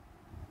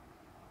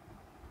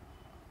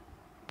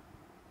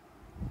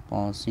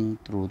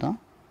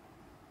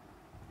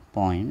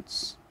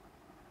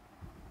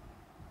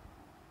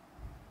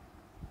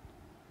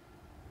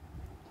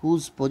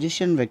whose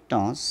position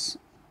vectors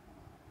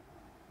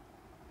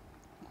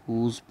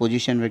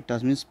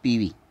means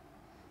PV,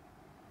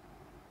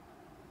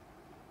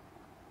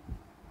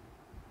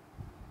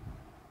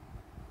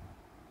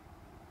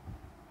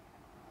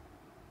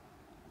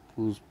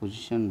 whose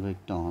position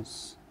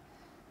vectors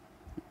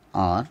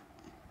are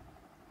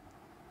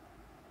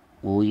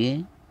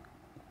OA,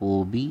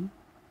 OB,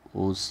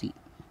 OC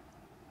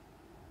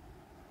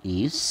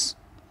is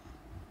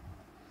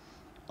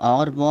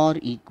R bar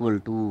equal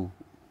to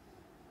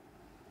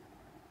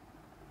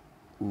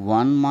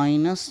 1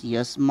 minus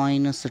S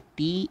minus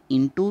T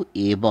into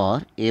A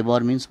bar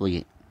means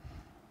OA,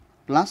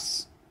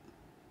 plus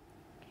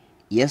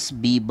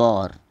SB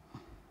bar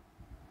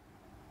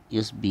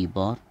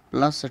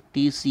plus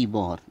TC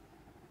bar,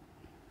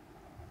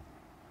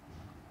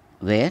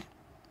 where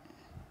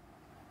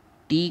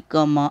T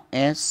comma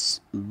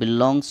S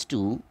belongs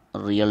to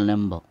real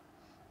number.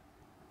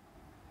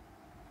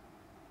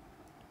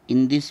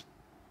 In this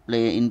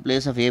in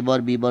place of A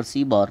bar, B bar,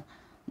 C bar,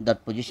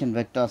 that position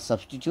vector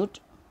substitute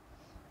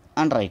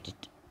and write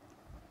it.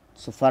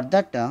 So for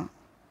that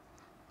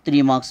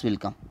 3 marks will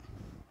come.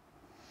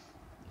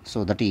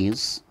 So that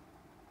is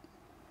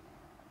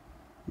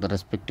the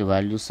respective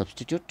value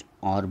substitute.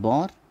 R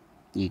bar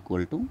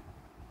equal to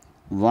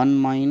 1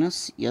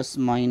 minus S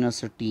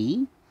minus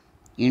T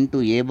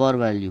into A bar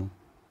value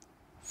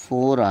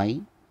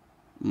 4I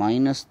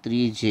minus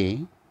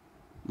 3J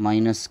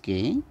minus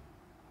K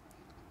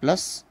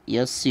plus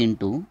S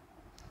into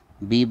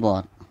B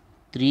bar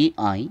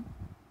 3I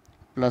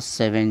plus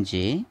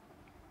 7J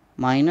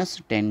minus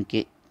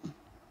 10K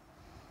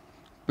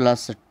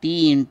plus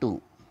T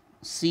into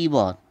C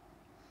bar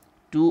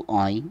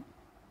 2I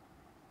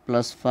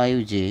plus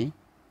 5J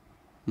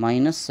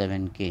minus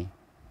 7K.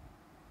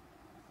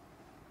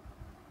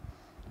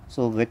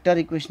 So vector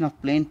equation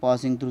of plane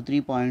passing through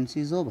 3 points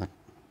is over.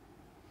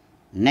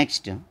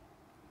 Next,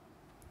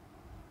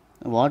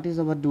 what is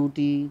our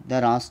duty? They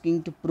are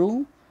asking to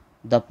prove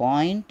the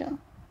point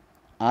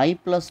I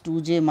plus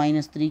 2J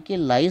minus 3K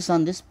lies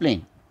on this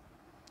plane.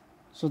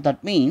 So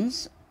that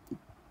means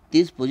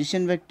these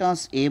position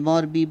vectors A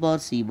bar, B bar,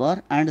 C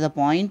bar and the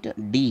point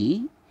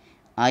D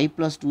I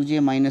plus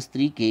 2J minus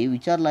 3K,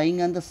 which are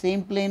lying on the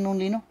same plane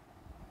only, no?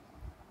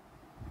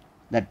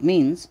 That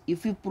means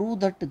if you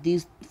prove that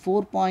these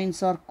 4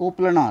 points are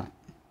coplanar,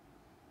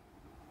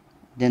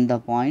 then the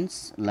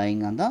points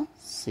lying on the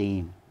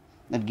same,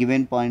 the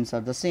given points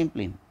are the same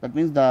plane. That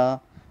means the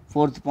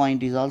 4th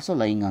point is also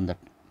lying on that.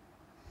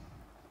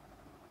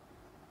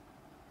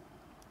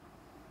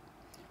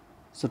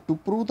 So to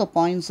prove the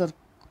points are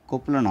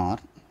coplanar,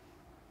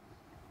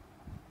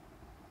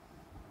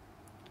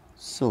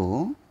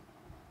 so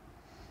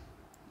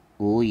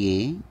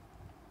OA,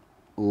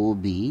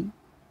 OB,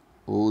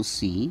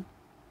 OC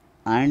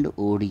and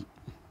OD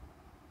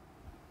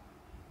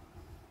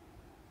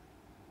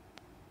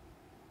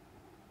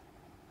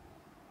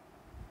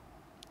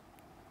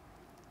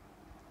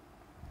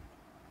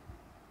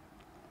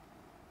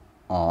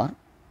are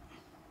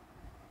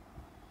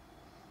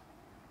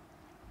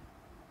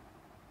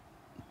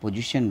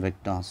position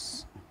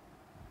vectors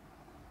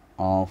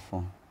of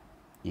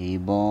A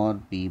bar,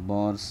 B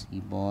bar, C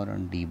bar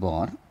and D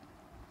bar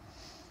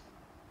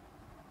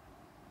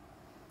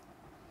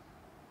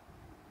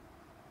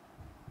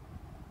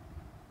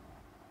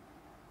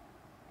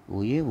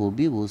OA, OB,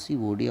 OC,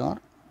 OD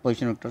are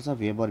position vectors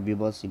of A bar, B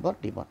bar, C bar,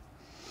 D bar.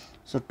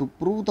 So to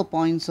prove the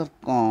points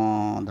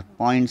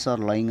are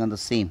lying on the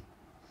same,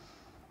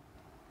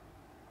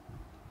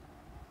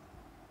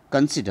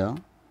 consider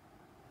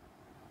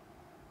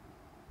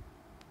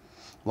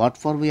what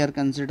for we are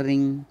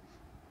considering.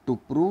 To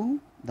prove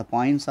the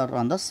points are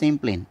on the same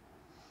plane,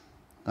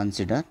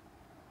 consider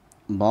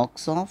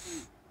box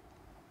of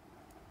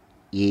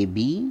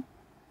AB,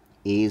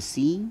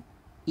 AC,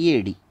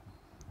 AD.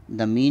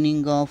 The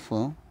meaning of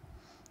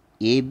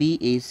AB,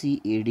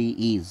 AC, AD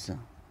is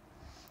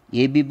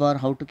AB bar,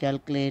 how to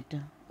calculate?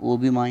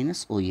 OB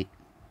minus OA.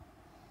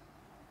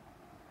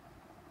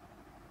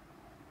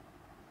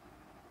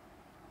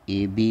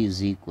 AB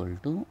is equal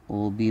to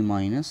OB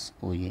minus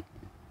OA.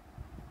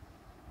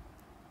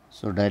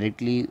 So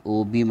directly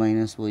OB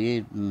minus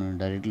OA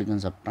directly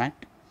can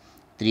subtract.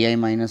 3I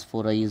minus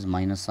 4I is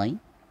minus I.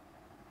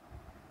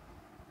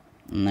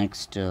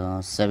 Next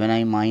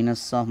 7I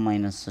minus of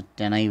minus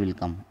 10I will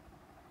come.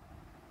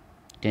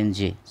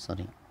 10J,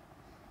 sorry.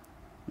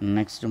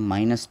 Next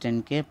minus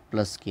 10K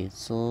plus K,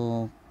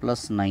 so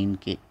plus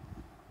 9K.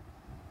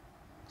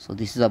 So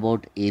this is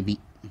about AB.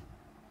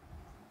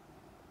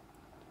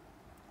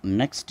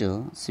 Next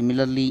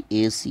similarly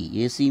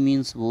AC. AC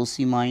means OC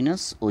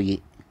minus OA.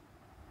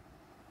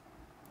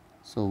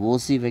 So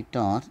OC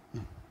vector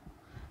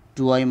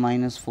 2I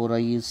minus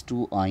 4I is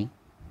 2I.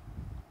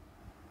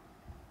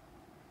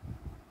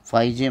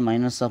 5J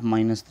minus of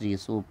minus 3,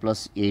 so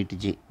plus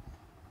 8J.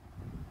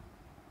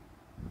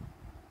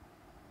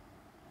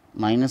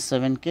 Minus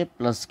 7K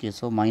plus K,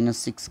 so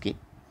minus 6K.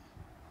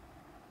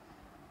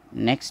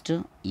 Next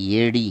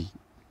AD.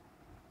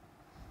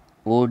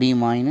 OD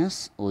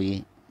minus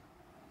OA.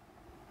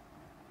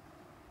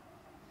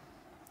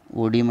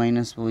 OD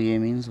minus OA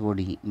means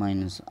OD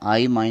minus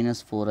I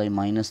minus 4I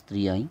minus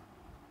 3I.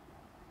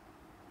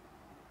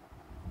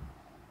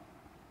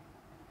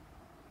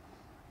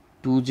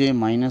 (2J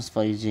minus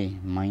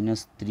 5J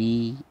minus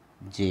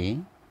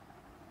 3J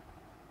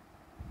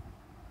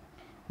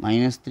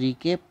minus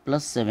 3K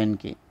plus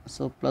 7K,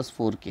 so plus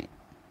 4K.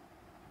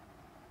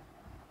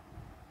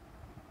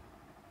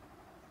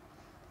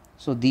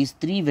 So these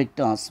 3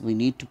 vectors we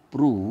need to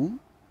prove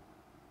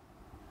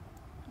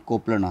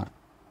coplanar.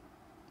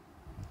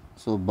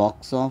 So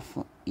box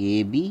of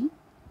AB,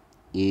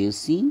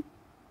 AC,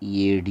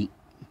 AD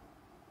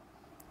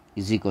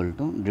is equal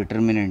to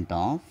determinant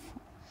of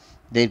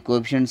their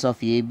coefficients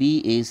of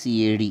AB,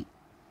 AC, AD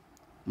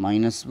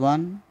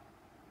 -1,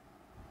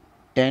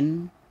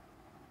 10,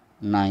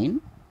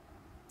 9,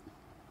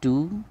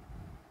 2,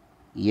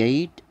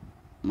 8,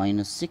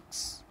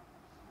 -6,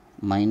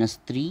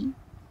 -3,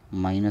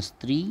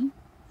 -3,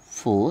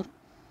 4,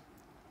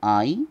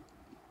 I,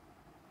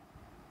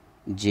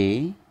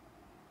 J,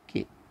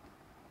 K.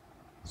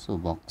 So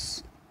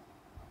box.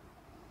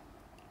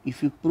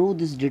 If you prove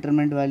this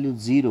determinant value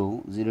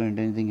 0, 0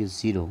 into anything is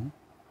 0,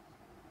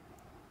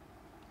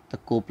 the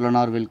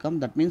coplanar will come.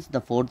 That means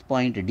the fourth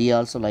point D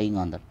also lying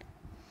on that.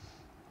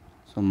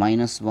 So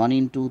 -1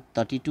 into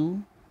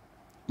 32,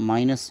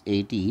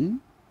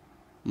 -18,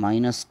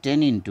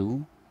 -10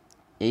 into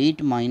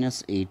 8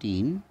 minus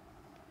 18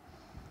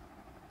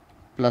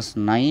 plus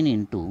 9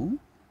 into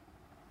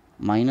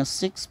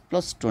 -6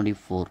 plus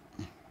 24.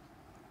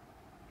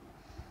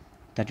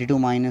 32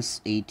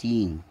 minus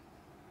 18.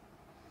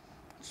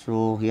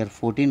 So here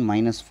 14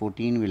 minus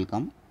 14 will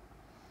come.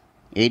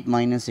 8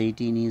 minus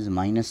 18 is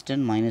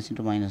 -10, minus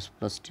into minus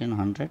plus 10,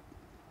 100.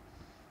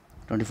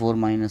 24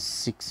 minus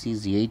 6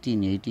 is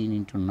 18, 18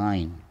 into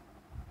 9.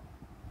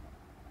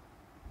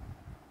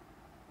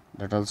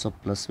 That also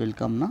plus will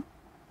come now.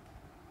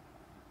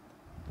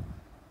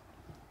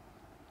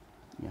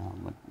 Yeah,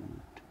 but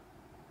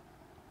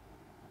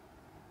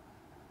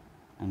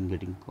I'm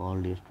getting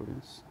called here,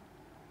 students.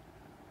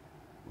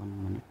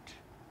 1 minute.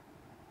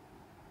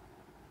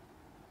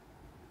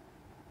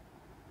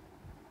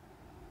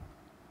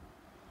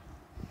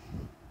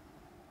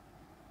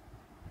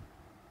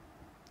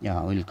 Yeah,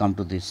 we'll come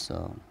to this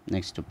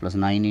next. Plus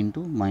 9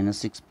 into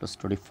 -6 plus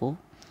 24.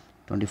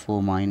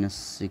 24 minus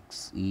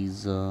 6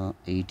 is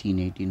 18.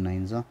 18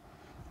 9s are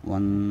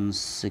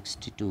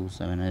 162.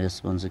 7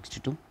 is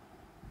 162.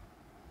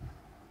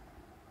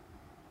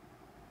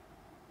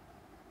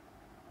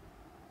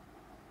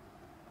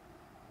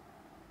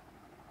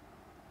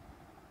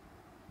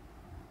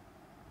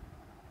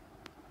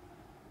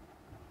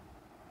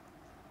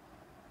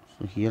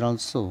 So here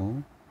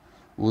also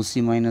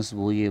OC minus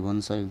OA,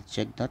 once I will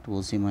check that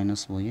OC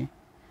minus OA,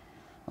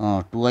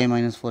 2i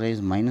minus 4i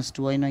is minus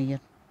 2i now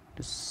here,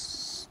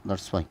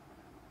 that's why.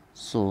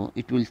 So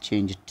it will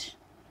change it,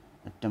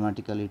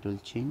 automatically it will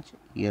change.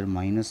 Here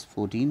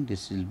 -14,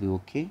 this will be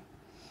okay,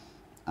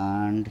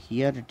 and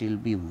here it will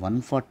be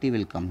 140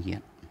 will come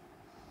here.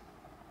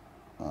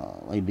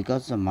 Why?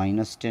 Because the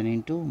 -10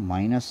 into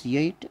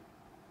 -8,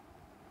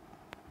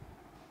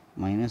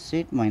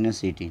 -8,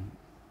 -18.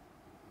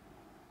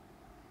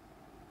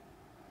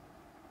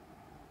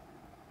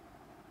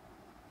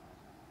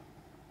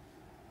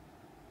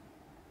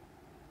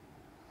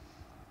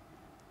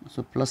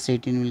 So plus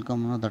 18 will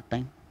come that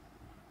time.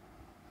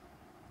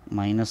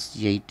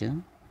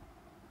 -8.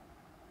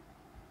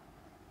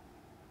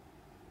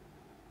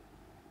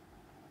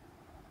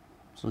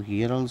 So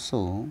here also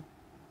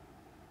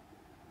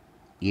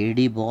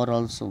AD bar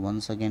also,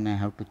 once again I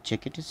have to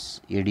check it, is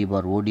AD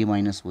bar OD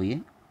minus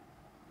OA.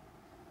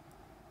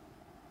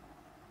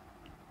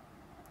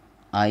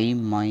 I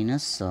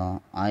minus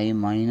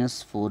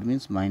 4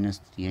 means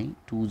 -3i.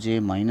 2j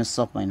minus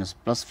of minus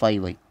plus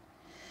 5i.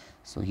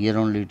 So here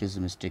only it is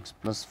mistakes.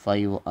 Plus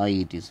 5i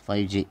it is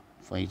 5j.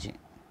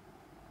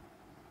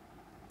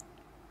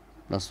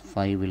 Plus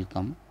 5 will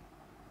come.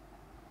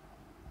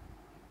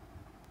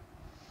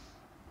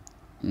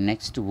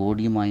 Next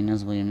OD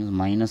minus y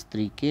means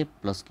 -3k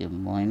plus k,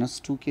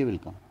 -2k will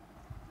come.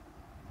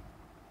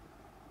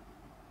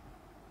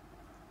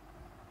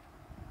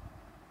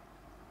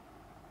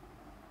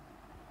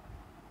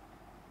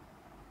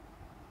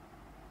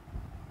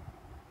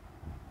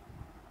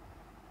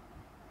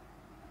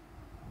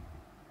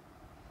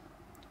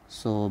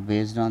 So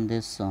based on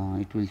this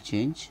it will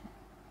change.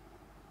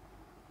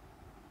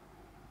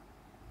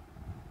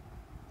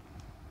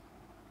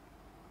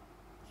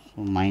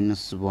 So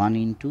 -1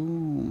 into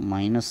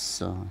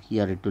minus,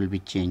 here it will be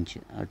change,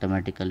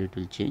 automatically it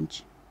will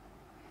change.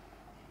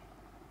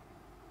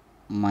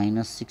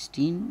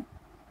 -16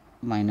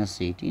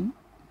 -18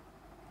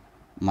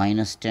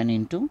 -10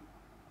 into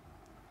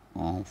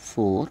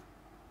 4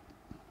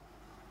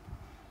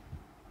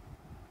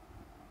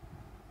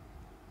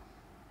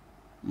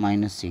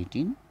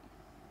 -18.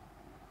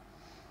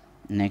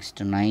 Next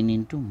 9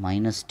 into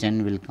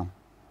 -10 will come.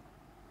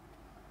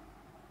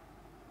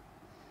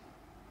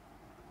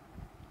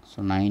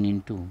 So 9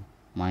 into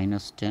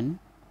 -10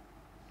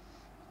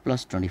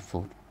 plus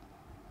 24.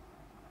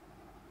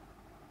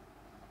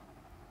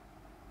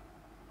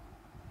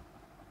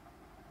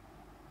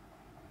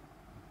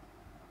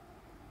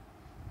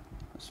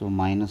 So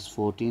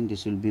 -14,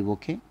 this will be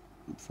okay.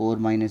 4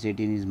 minus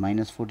 18 is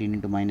 -14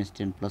 into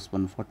 -10 plus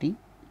 140.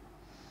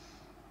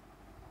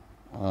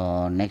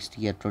 Next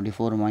here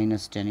 24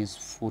 minus 10 is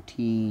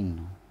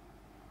 14.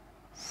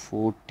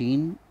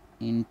 14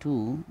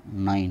 into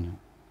 9.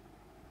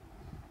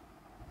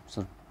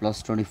 So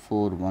plus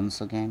 24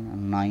 once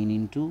again, 9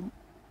 into,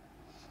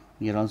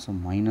 here also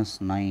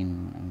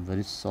 -9. I'm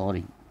very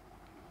sorry.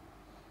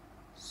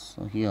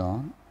 So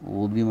here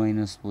OB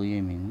minus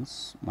OA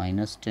means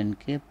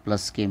 -10k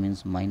plus k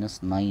means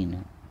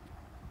 -9.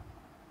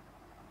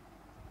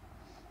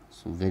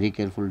 So very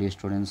careful, dear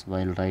students,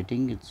 while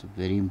writing, it's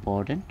very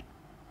important.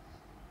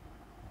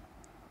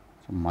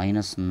 So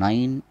minus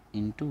 9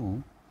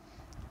 into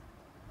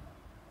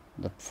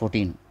that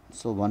 14,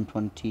 so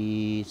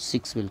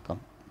 126 will come.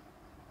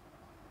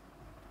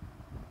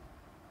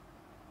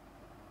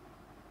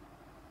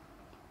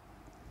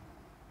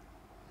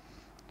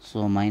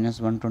 So minus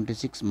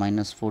 126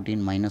 minus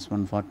 14 minus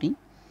 140,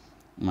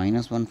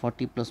 minus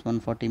 140 plus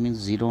 140 means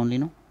 0 only,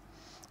 no,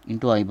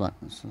 into I bar.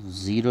 So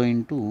 0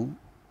 into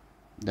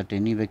that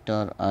any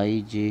vector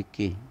I, j,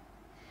 k,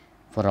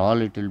 for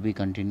all it will be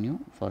continue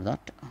for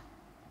that.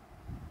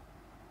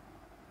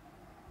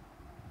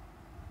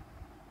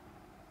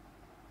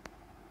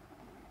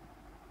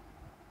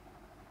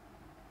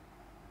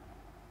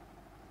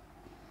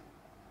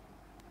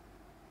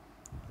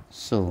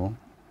 So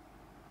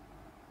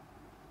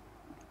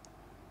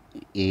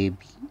AB,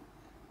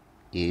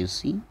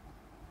 AC,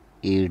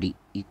 AD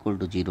equal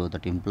to 0,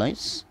 that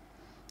implies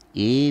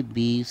A,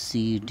 B,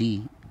 C,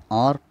 D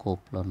are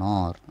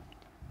coplanar.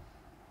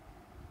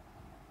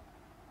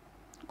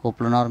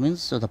 Coplanar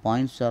means the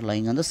points are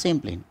lying on the same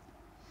plane.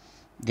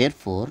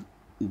 Therefore,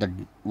 the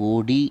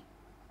OD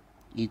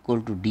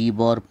equal to D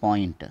bar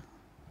point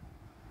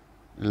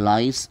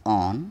lies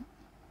on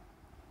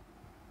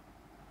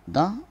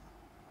the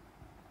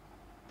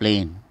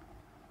plane.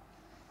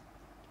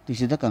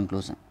 This is the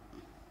conclusion.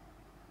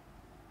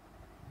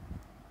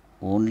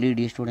 Only,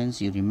 dear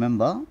students, you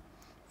remember,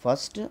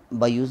 first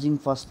by using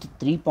first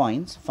 3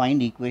 points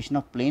find equation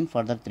of plane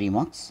for the 3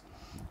 marks.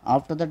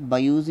 After that, by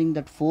using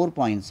that 4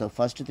 points,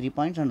 first 3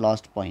 points and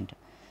last point,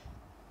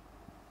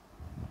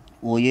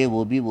 OA,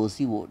 OB,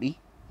 OC, OD,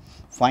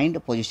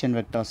 find position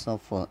vectors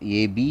of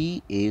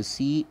AB,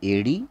 AC,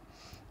 AD.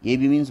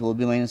 AB means OB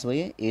minus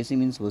OA, AC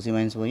means OC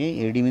minus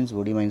OA, AD means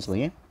OD minus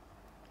OA.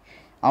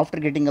 After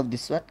getting of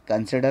this one,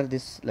 consider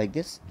this like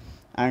this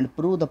and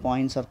prove the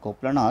points are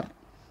coplanar.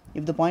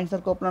 If the points are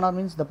coplanar,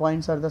 means the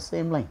points are the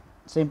same line,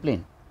 same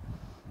plane.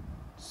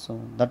 So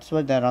that's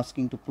why they are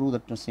asking to prove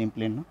that the same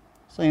plane. No?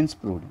 So hence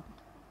proved.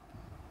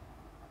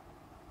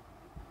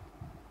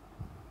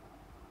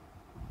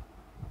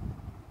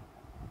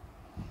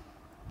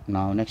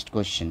 Now next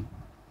question.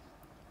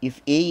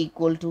 If A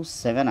equal to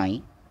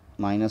 7i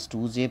minus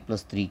 2j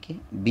plus 3k,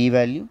 B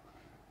value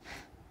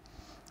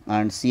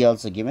and C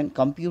also given,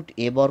 compute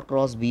A bar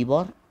cross B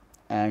bar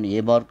and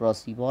A bar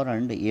cross C bar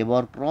and A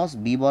bar cross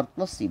B bar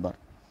plus C bar.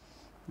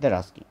 They are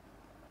asking.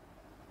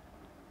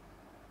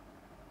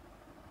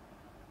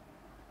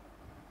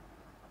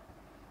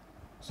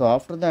 So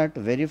after that,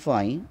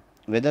 verify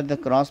whether the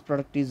cross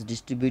product is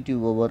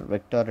distributive over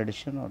vector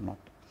addition or not.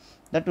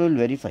 That we will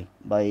verify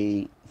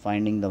by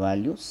finding the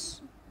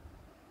values.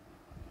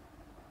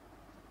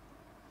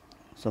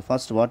 So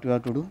first what we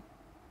have to do?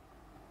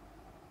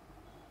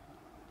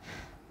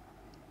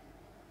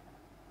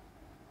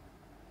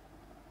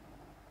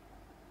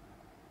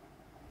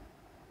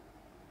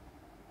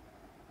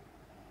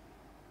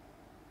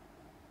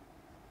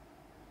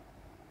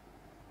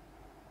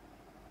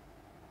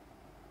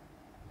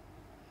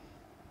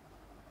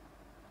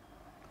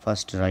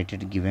 First write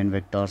it given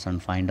vectors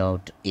and find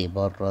out A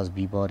bar cross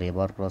B bar, A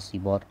bar cross C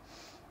bar.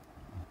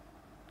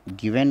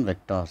 Given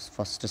vectors,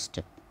 first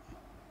step.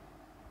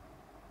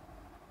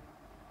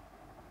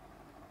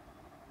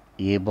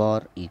 A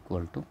bar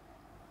equal to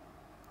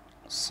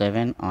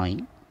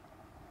 7i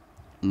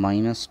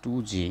minus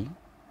 2j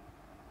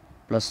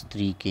plus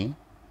 3k.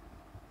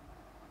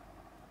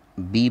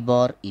 B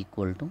bar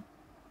equal to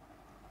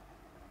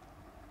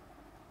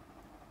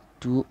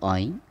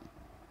 2i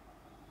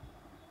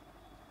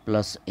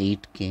plus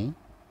 8k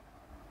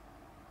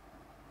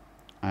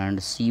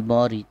and C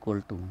bar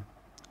equal to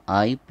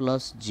I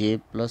plus j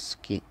plus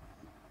k.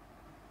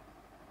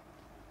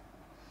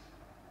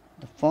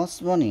 The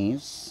first one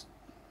is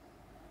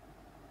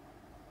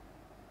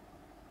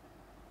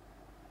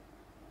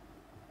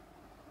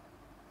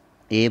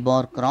A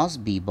bar cross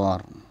B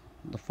bar,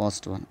 the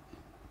first one.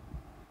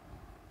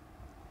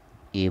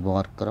 A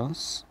bar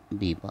cross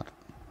B bar.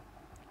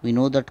 We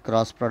know that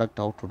cross product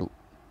how to do.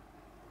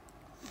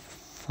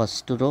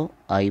 First row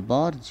I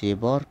bar, j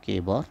bar, k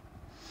bar.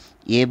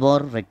 A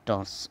bar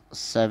vectors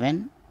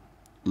 7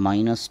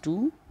 minus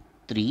 2,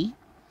 3.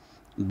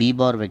 B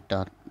bar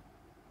vector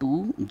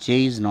 2,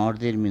 j is not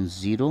there means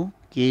 0,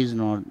 k is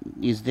not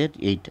is there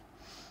 8.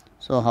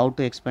 So how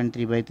to expand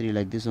 3 by 3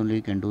 like this only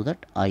you can do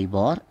that. I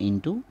bar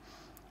into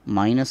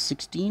minus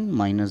 16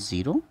 minus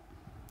 0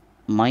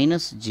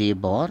 minus j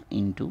bar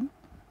into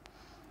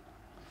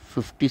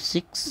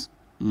 56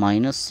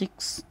 minus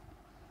 6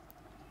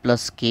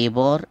 plus k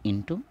bar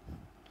into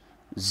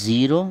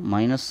 0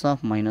 minus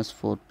of minus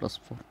 4 plus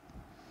 4,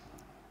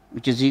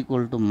 which is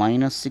equal to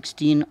minus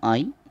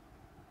 16i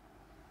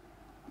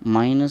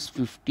minus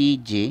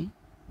 50j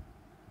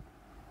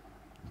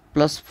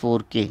plus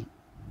 4k.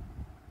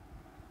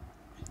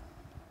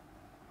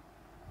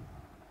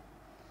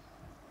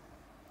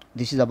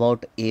 This is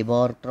about A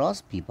bar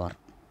cross B bar.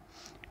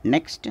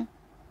 Next,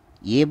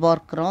 A bar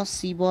cross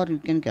C bar you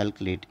can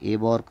calculate. A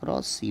bar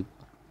cross C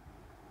bar.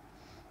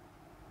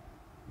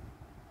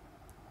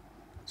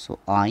 So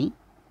I,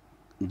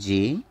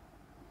 J,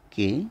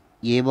 K.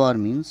 A bar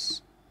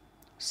means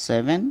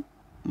 7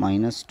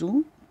 minus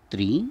 2,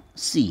 3,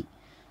 C.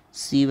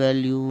 C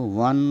value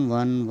 1,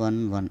 1,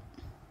 1, 1,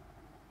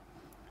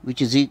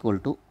 which is equal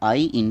to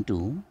I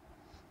into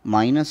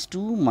minus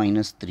 2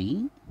 minus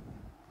 3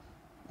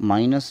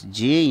 minus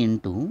J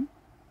into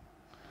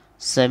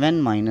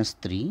 7 minus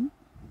 3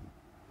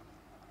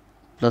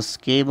 plus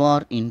K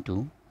bar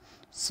into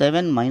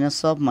 7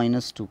 minus of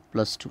minus 2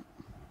 plus 2.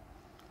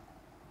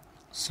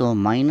 So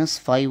minus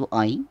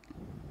 5I,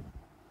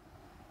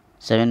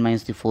 7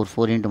 minus the 4,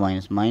 4 into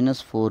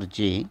minus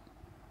 4J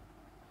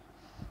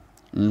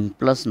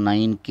plus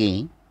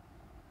 9K.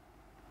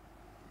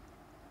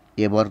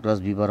 A bar plus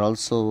B bar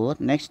also over.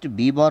 Next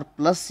B bar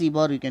plus C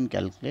bar you can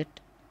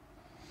calculate.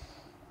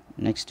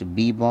 Next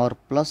B bar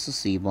plus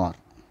C bar.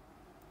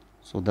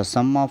 So the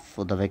sum of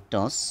the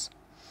vectors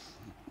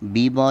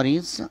B bar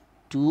is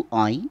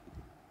 2I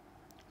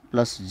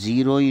plus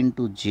 0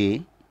 into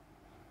J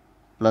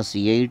plus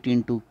 8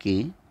 into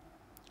K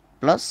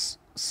plus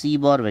C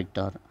bar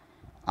vector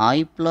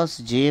I plus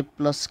J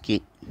plus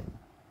K.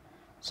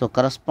 So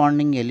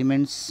corresponding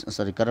elements,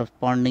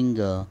 corresponding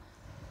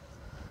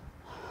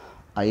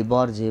I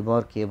bar, J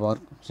bar, K bar,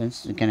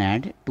 since you can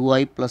add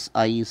 2I plus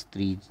I is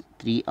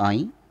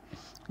 3I,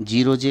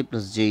 0J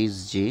plus J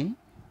is J,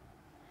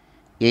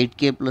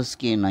 8K plus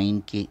K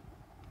 9K.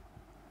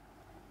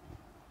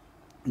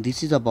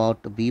 This is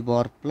about B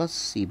bar plus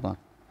C bar.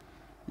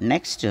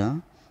 Next,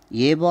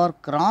 A bar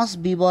cross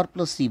B bar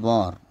plus C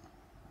bar.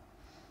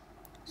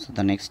 So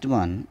the next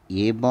one,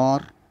 A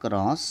bar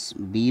cross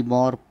B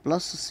bar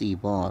plus C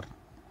bar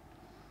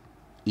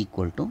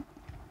equal to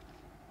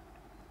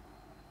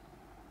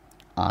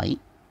I,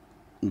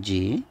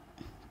 J,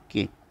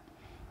 K.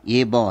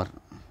 A bar.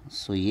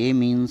 So A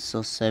means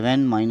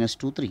 7 minus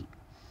 2, 3.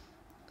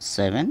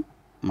 7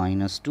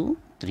 minus 2,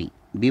 3.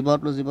 B bar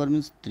plus C bar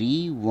means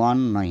 3,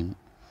 1, 9,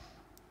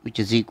 which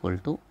is equal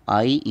to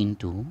I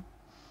into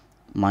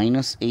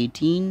minus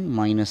 18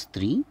 minus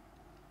 3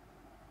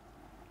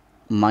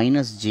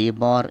 minus J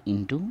bar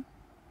into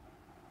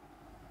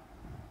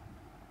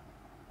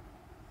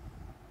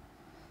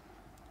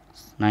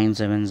 9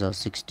 sevens are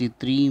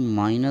 63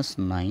 minus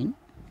 9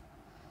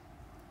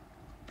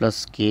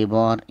 plus K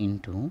bar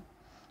into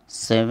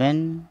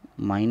 7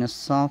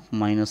 minus of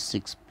minus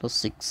 6 plus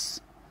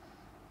 6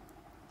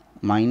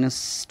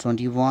 minus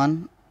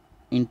 21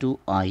 into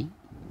I.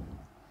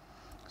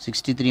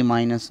 63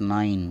 minus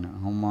 9,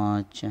 how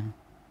much?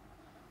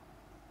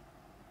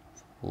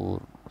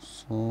 4,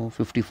 so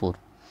 54.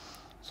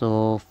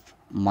 So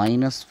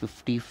minus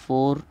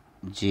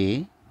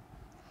 54J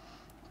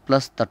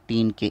plus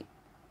 13K.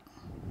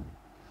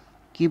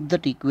 Keep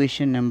that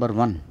equation number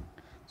 1.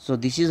 So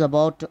this is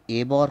about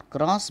A bar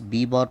cross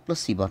B bar plus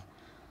C bar.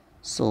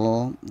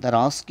 So they are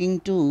asking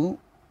to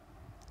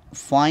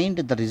find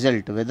the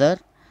result,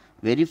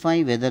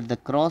 verify whether the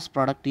cross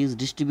product is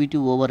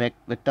distributive over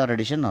vector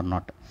addition or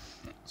not.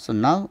 So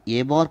now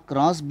A bar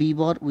cross B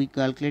bar we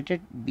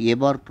calculated, A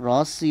bar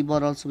cross C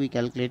bar also we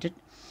calculated.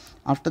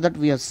 After that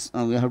we have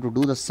to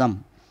do the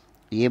sum.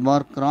 A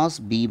bar cross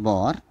B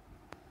bar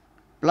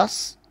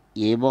plus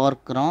A bar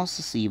cross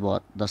C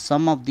bar. The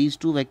sum of these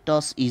two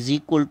vectors is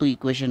equal to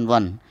equation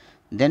 1.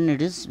 Then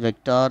it is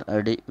vector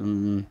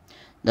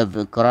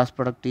the cross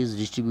product is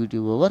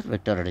distributive over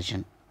vector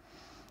addition.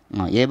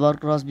 Now A bar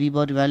cross B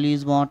bar value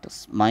is what?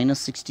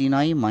 Minus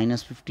 16I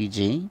minus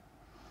 50J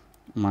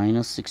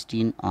minus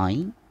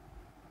 16I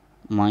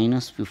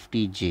minus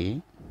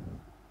 50J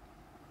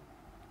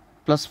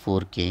plus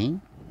 4K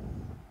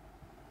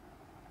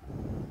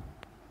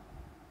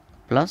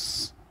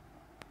plus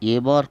A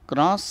bar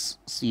cross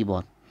C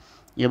bar.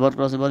 A bar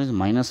cross C bar is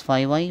minus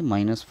 5I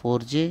minus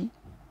 4J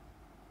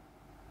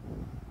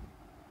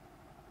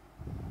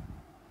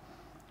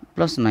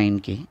plus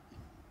 9K.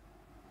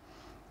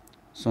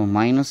 So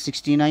minus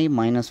 16I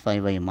minus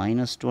 5I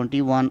minus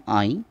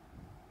 21I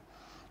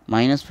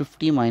minus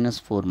 50 minus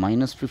 4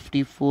 minus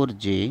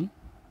 54J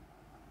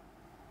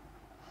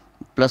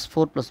plus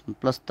 4 plus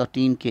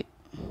 13K.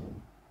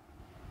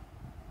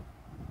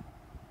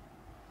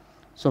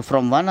 So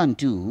from 1 and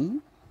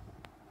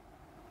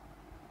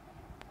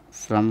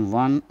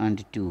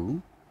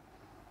 2,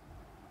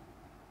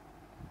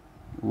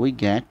 we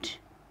get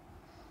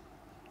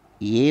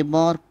A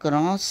bar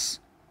cross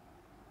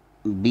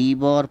B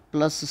bar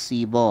plus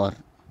C bar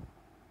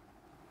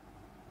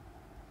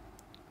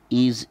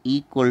is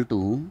equal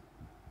to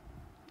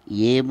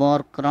A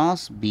bar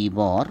cross B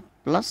bar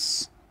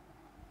plus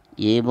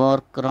A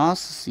bar cross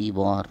C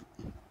bar.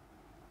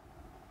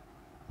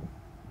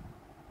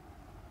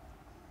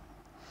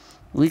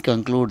 We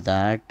conclude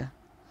that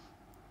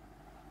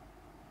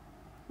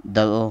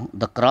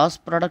the cross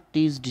product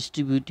is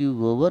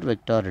distributive over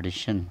vector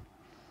addition.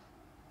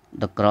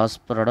 The cross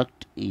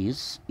product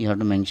is, you have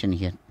to mention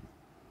here,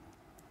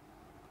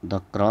 the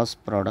cross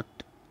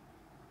product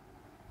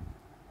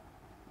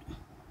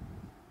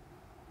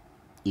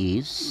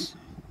is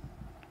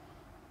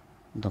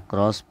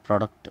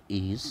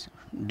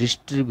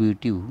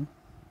distributive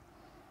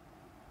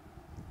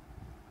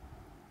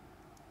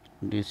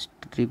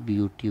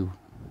distributive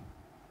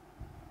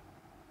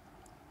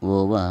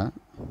over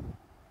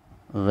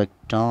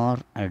vector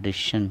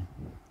addition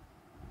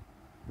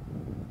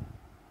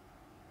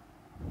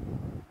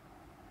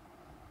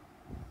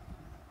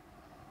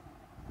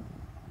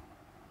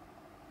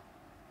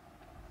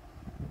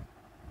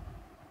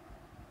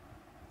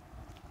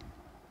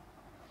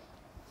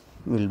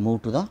we'll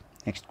move to the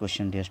next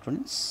question, dear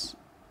students.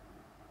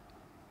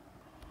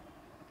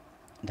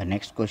 The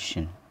next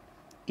question,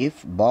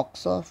 if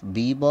box of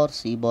B bar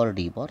C bar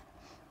D bar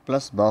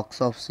plus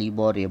box of C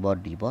bar A bar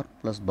D bar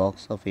plus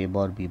box of A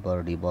bar B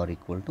bar D bar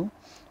equal to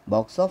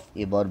box of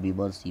A bar B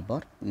bar C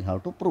bar, we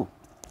have to prove.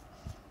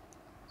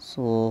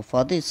 So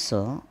for this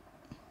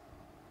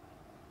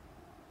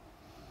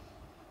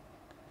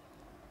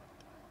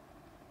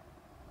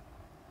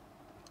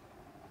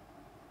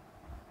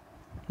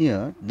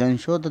here, then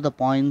show that the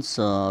points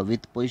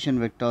with position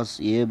vectors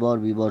A bar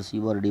B bar C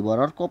bar D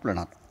bar are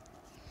coplanar.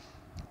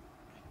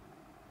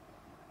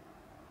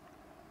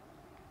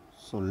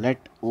 So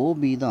let O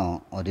be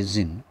the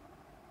origin.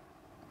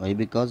 Why?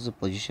 Because the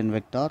position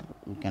vector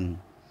we can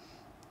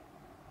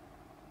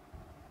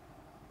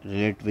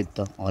relate with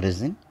the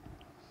origin.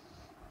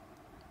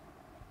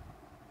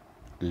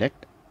 Let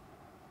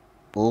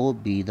O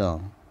be the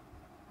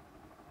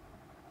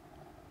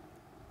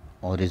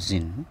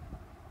origin.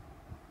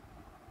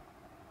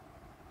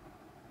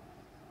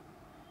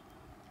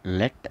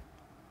 Let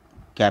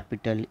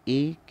capital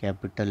A,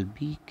 capital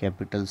B,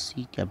 capital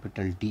C,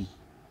 capital D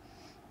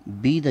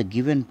be the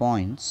given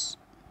points.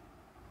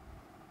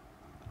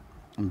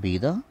 Be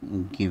the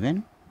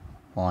given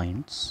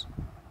points.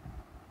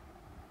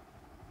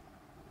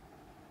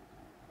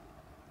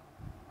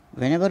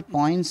 Whenever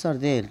points are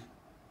there,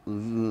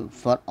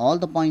 for all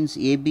the points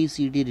A, B,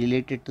 C, D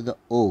related to the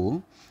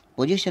O,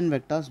 position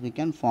vectors we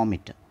can form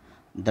it.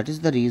 That is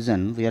the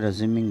reason we are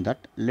assuming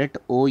that let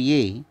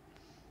OA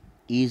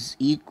is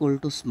equal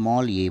to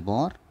small a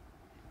bar,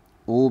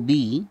 OB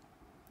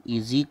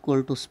is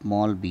equal to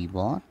small b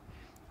bar,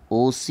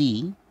 OC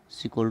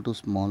is equal to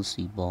small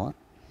c bar,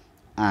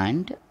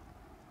 and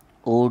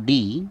OD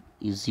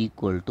is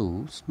equal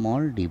to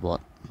small d bar.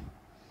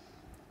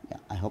 Yeah,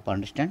 I hope I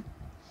understand.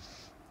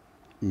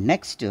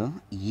 Next,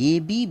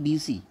 AB,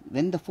 BC.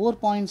 When the 4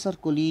 points are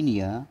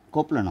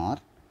coplanar,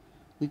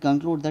 we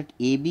conclude that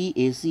AB,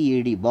 AC,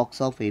 AD,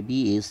 box of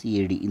AB,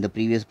 AC, AD. In the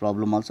previous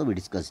problem also we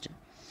discussed.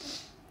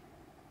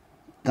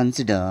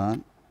 Consider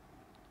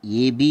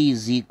AB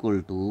is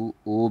equal to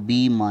OB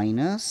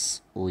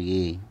minus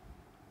OA.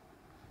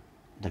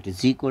 That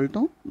is equal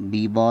to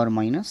B bar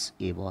minus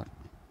A bar.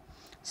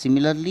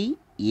 Similarly,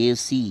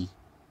 AC,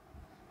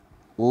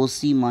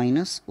 OC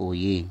minus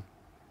OA.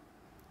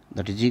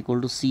 That is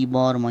equal to C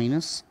bar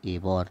minus A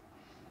bar.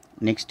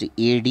 Next,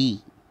 AD,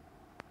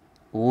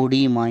 OD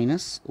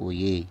minus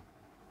OA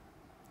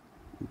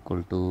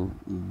equal to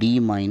D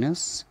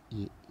minus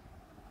A.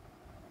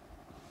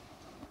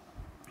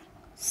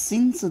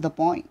 Since the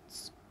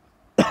points,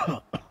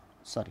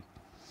 sorry,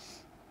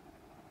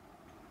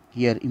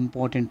 here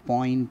important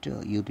point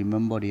you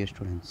remember, dear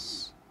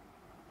students.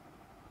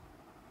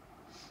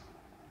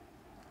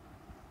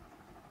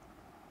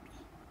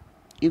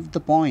 If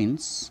the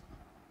points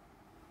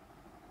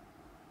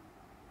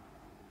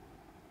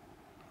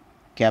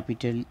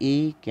capital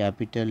A,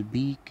 capital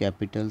B,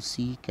 capital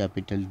C,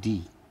 capital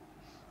D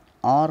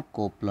are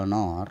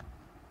coplanar,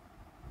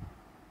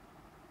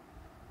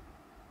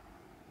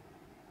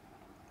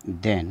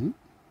 then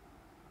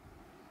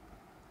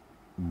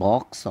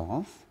box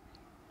of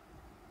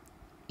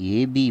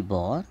AB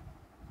bar,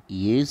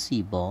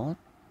 AC bar,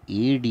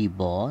 AD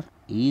bar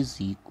is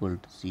equal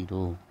to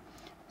 0.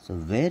 So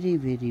very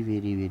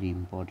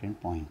important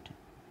point.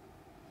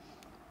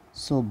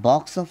 So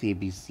box of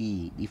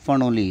ABC, if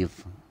and only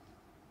if,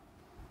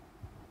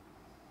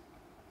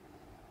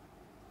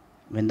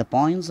 when the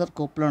points are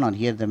coplanar,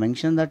 here they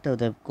mention that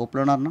they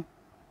coplanar, no?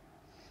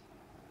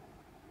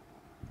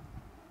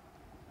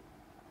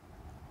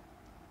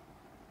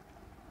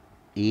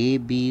 A,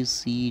 B,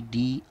 C,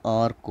 D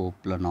are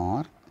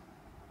coplanar.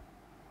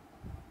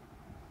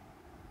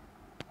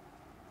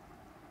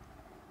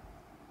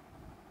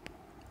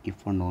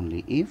 If and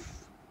only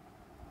if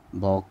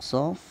box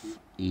of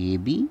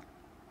AB,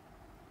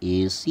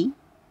 AC,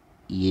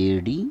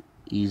 AD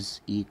is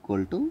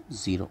equal to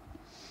 0.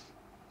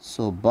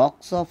 So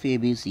box of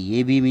ABC,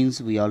 AB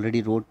means we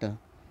already wrote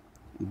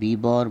B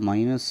bar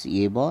minus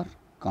A bar,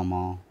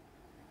 comma.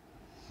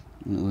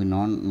 We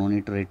no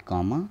need to write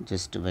comma,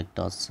 just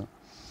vectors.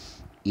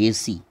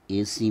 AC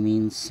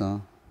means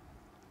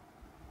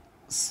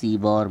C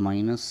bar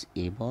minus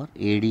A bar,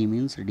 AD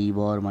means D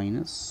bar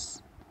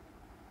minus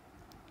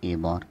A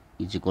bar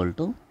is equal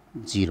to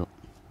 0.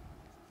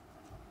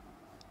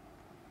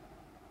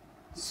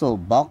 So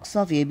box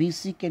of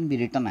ABC can be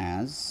written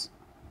as,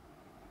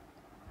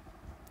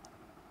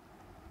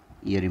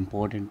 here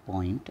important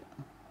point,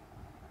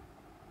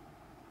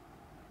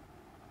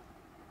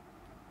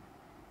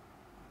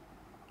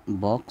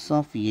 box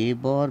of A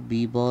bar,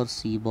 B bar,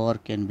 C bar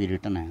can be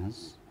written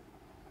as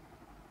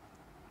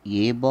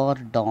A bar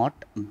dot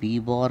B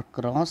bar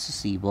cross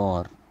C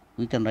bar.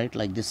 We can write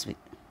like this way.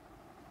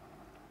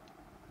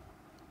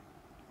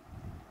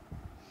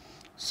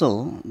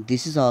 So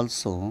this is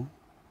also,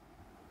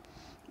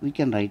 we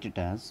can write it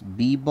as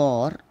B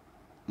bar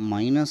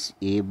minus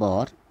A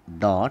bar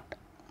dot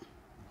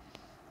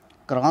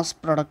cross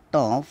product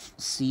of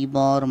C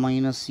bar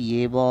minus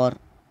A bar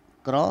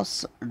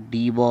cross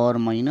D bar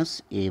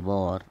minus A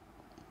bar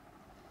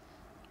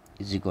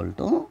is equal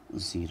to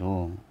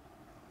 0.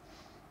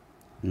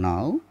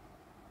 Now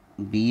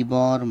B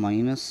bar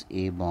minus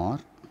A bar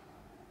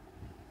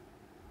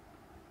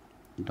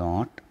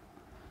dot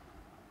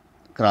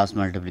cross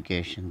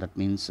multiplication, that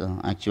means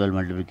actual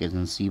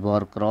multiplication, C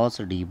bar cross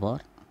D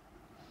bar,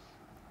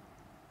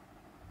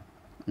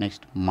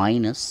 next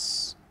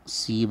minus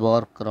C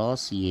bar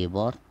cross A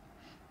bar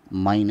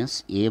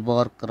minus A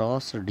bar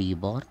cross D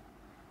bar,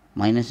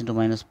 minus into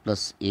minus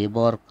plus A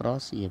bar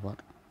cross A bar.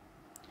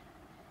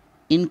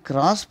 In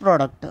cross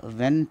product,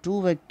 when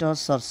two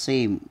vectors are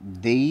same,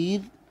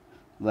 their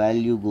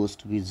value goes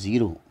to be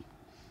 0.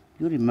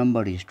 You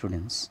remember,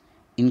 students,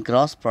 in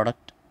cross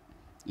product,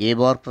 A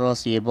bar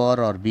cross A bar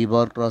or B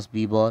bar cross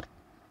B bar.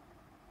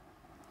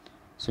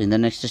 So in the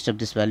next step,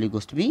 this value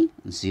goes to be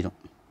 0.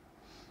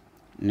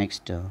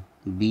 Next,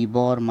 B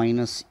bar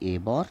minus A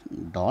bar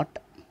dot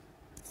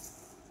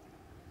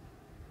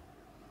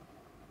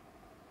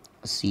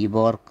C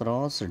bar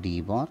cross D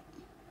bar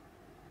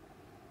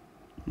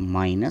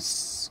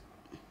minus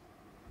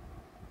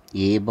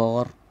A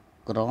bar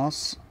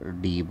cross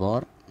D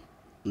bar,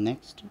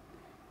 next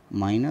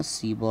minus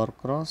C bar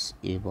cross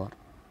A bar,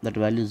 that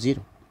value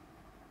 0.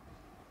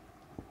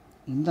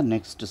 In the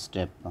next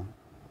step,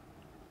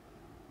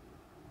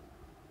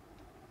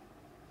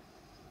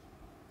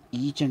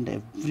 each and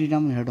every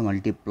term we have to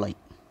multiply.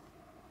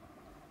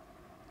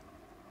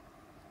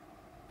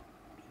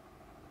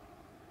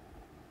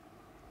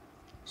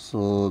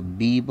 So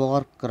B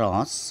bar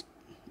cross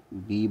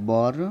B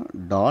bar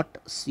dot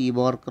C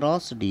bar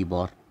cross D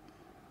bar.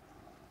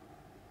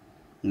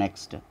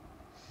 Next,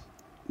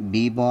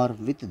 B bar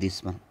with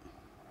this one.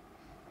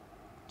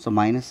 So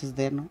minus is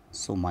there now.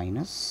 So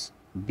minus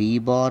B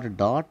bar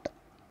dot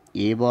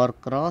A bar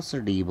cross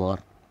D bar.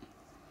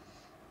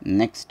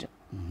 Next,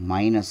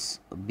 minus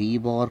B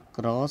bar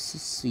cross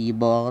C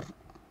bar,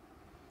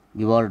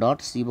 B bar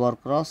dot C bar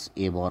cross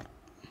A bar.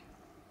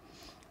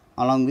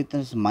 Along with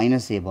this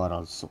minus A bar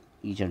also.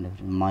 Each and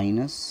every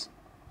minus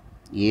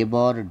A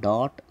bar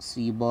dot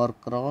C bar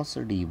cross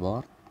D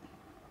bar.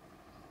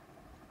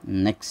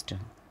 Next,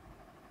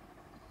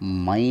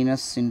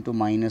 minus into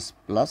minus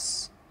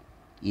plus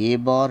A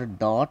bar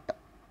dot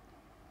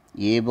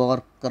A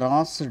bar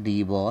cross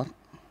D bar.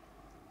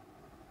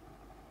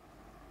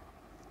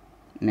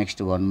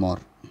 Next, one more,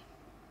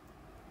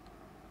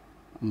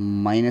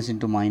 minus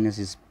into minus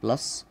is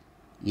plus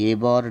A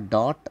bar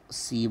dot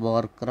C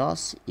bar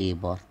cross A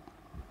bar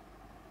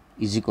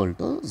is equal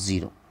to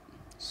 0.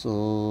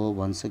 So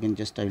once again,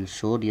 just I will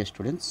show dear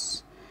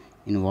students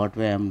in what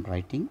way I am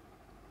writing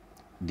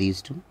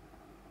these two,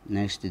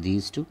 next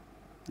these two,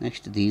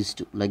 next these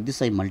two, like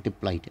this I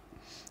multiplied.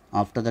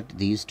 After that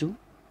these two,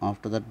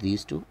 after that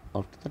these two,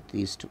 after that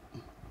these two.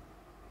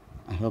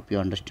 I hope you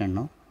understand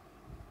now.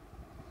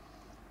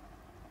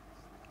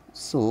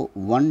 So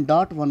 1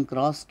 dot 1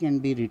 cross can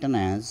be written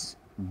as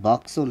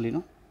box only,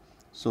 no?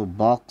 So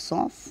box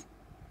of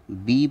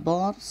B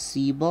bar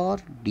C bar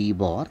D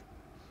bar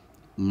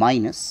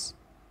minus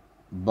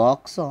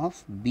box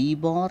of B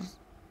bar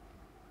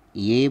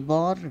A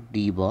bar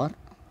D bar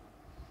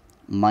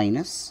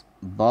minus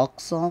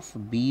box of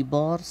B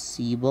bar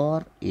C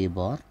bar A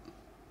bar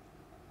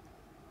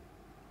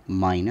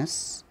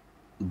minus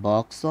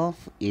box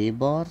of A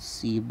bar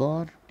C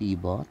bar D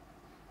bar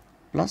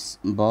plus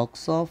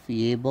box of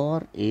A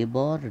bar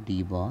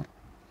D bar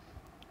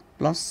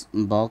plus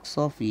box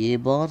of A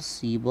bar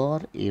C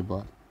bar A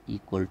bar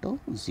equal to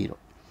 0.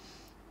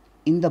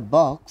 In the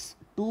box,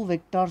 two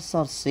vectors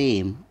are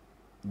same,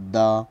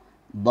 the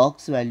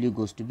box value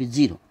goes to be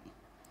 0.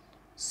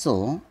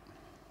 So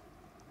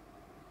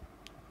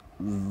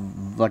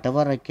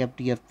whatever I kept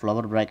here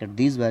flower bracket,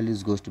 these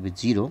values goes to be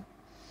 0.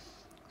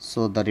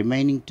 So the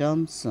remaining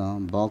terms,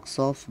 box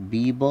of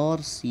B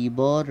bar C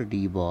bar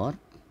D bar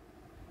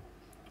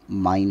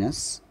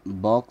minus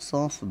box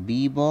of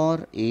B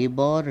bar A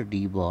bar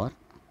D bar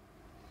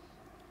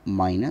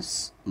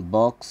minus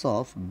box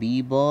of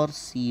B bar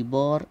C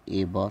bar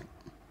A bar.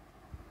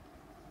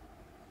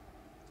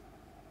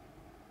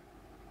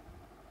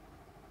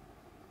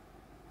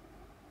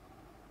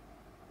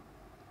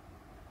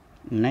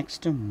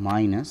 Next,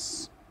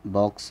 minus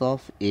box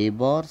of A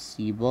bar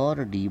C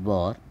bar D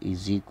bar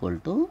is equal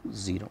to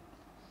 0.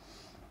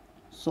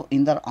 So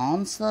in the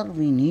answer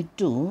we need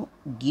to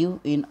give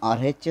in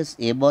RHS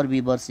A bar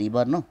B bar C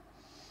bar, no?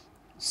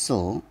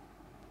 So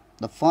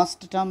the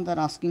first term they are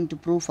asking to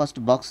prove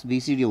first box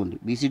BCD only.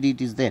 BCD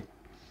it is there.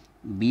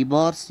 B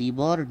bar C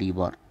bar D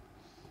bar.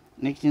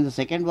 Next, in the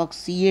second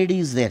box CAD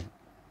is there.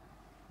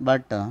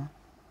 But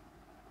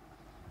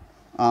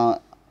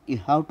you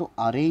have to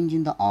arrange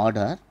in the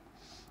order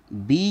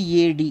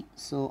BAD.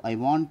 So I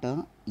want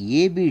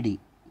ABD.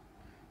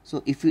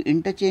 So if you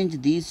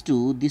interchange these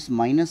two, this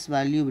minus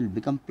value will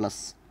become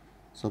plus.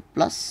 So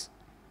plus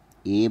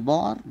A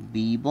bar,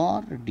 B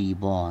bar, D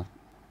bar.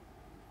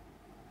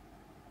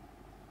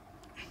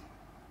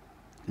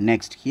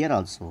 Next here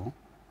also,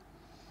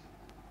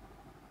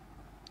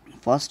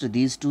 first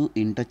these two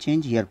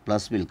interchange, here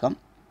plus will come.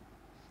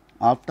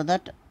 After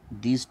that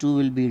these two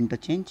will be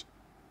interchange,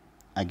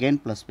 again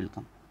plus will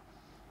come.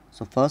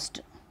 So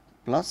first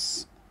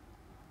plus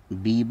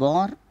B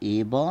bar,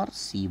 A bar,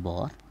 C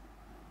bar,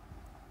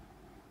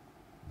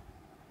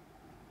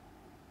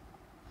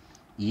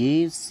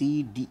 A,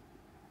 C, D.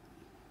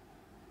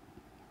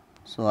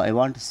 So I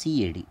want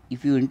CAD.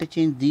 If you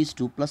interchange these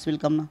two, plus will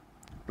come now.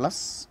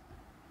 Plus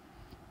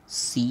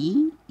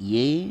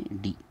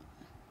CAD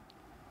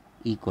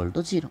equal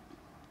to 0.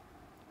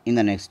 In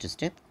the next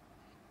step,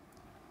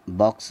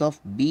 box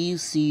of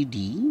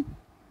BCD,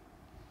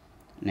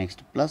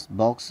 next plus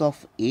box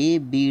of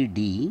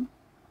ABD.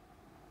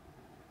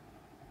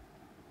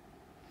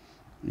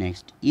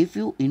 Next, if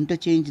you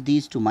interchange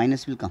these two,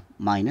 minus will come.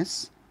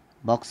 Minus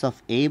box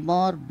of A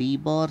bar, B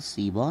bar,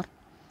 C bar,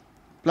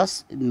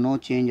 plus no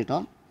change at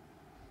all.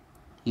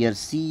 Here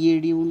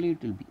CAD only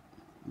it will be.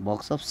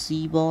 Box of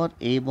C bar,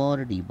 A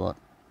bar, D bar.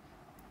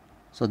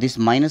 So this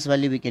minus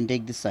value we can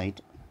take this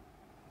side.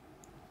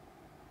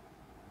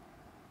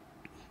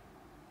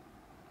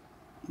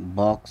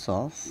 Box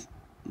of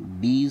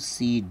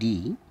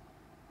BCD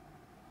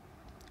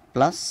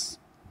plus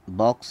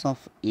box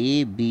of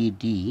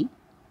ABD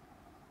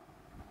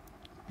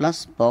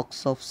plus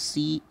box of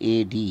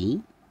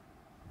CAD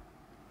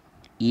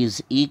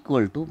is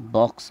equal to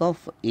box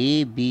of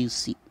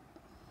ABC.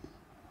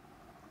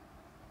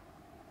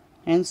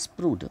 Hence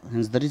proved,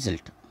 hence the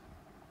result.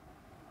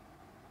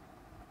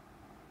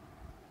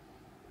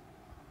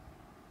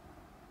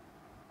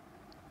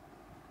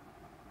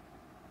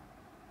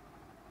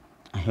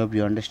 I hope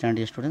you understand,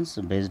 dear students.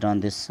 Based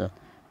on this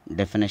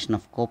definition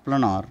of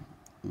coplanar,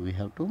 we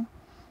have to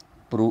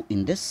prove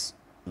in this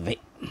way.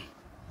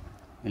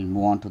 We'll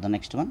move on to the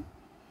next one.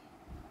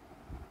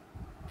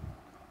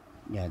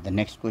 Yeah, the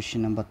next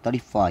question number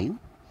 35.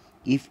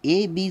 If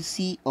A, B,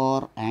 C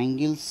are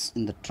angles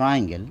in the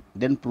triangle,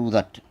 then prove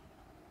that.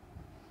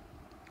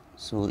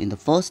 So in the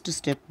first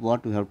step,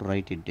 what we have to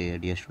write it,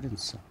 dear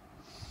students?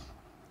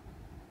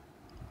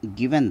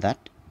 Given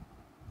that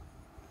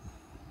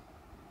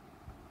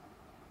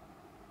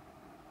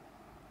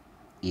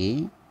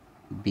A,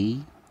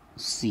 B,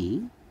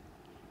 C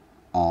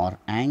are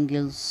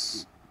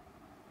angles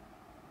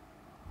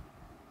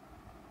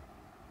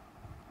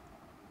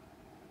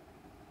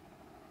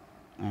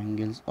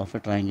of a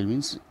triangle,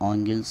 means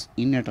angles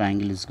in a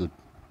triangle is good.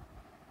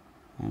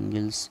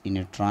 Angles in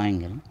a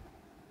triangle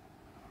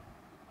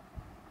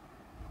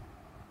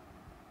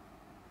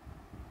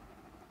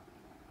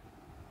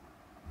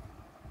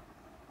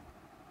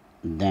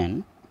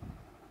then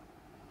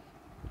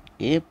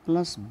A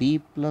plus B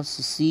plus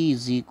C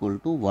is equal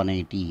to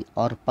 180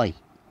 or pi.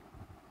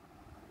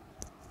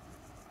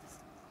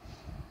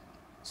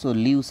 So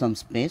leave some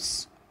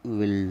space. We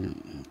will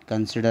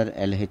consider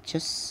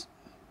LHS.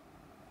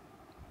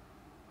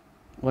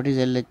 What is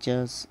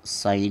LHS?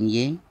 Sin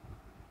A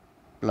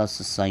plus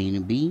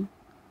sin B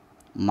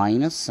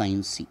minus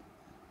sin C.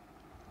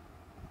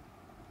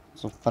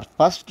 So for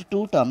first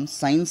two terms,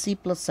 sin C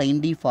plus sin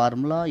D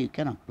formula you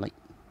can apply.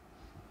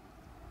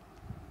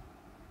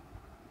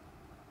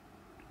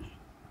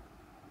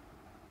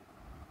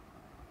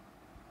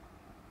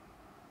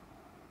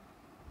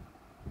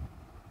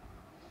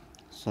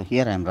 So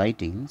here I am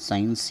writing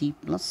sin C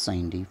plus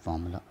sin D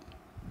formula.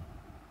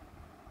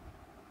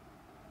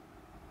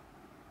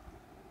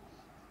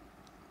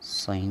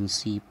 Sin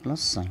C plus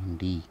sin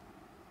D.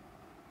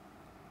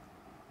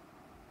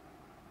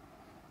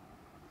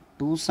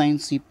 2 sin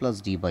C plus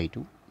D by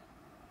 2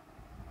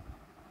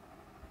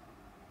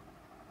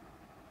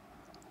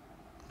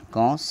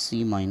 cos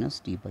C minus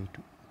D by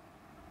 2.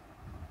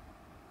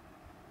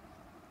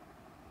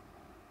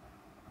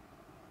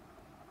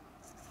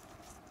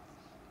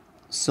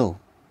 So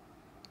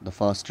the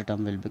first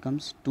term will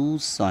becomes 2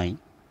 sin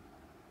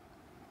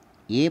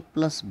A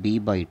plus B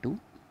by 2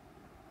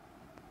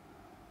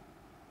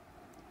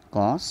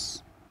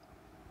 cos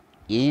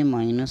A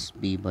minus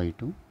B by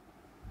 2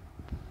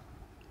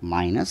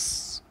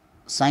 minus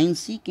sin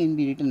C can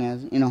be written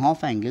as, in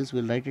half angles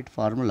we will write it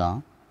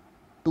formula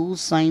 2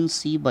 sin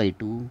C by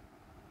 2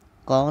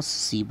 cos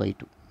C by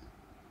 2.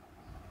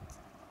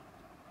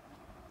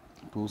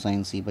 2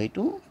 sin C by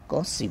 2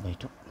 cos C by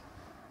 2.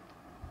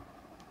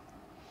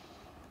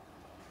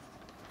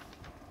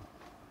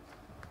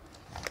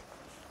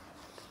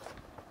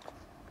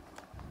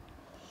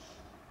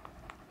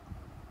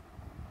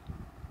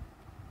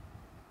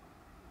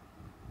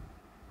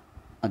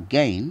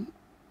 Again,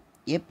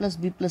 A plus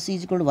B plus C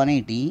is equal to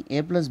 180.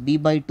 A plus B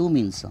by 2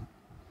 means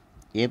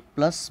A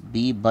plus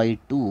B by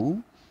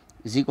 2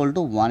 is equal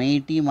to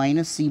 180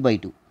 minus C by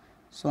 2.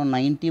 So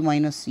 90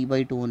 minus C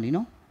by 2 only,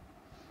 no?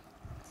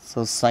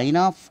 So sin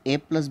of A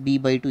plus B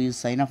by 2 is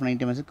sin of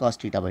 90 minus cos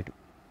theta by 2.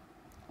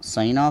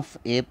 sine of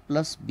a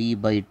plus b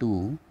by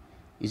 2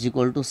 is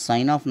equal to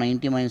sine of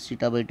 90 minus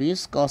theta by 2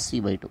 is cos c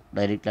by 2.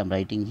 Directly I am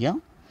writing here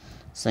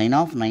sine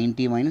of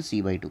 90 minus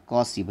c by 2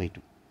 cos c by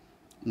 2.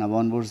 Now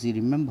onwards you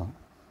remember.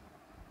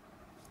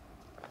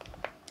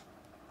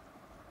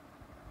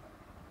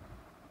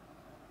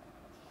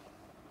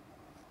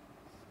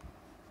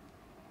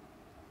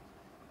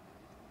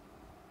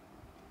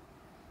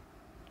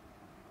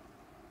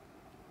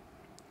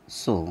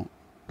 So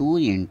 2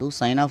 into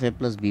sine of a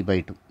plus b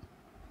by 2.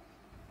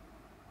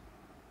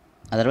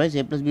 Otherwise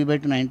a plus b by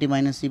 2 90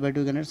 minus c by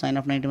 2 you can write sine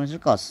of 90 minus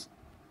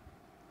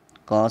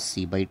cos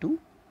c by 2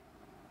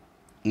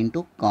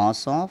 into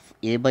cos of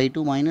a by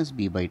 2 minus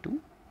b by 2.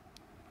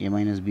 A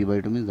minus b by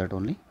 2 means that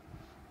only,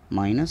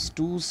 minus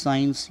 2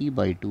 sine c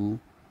by 2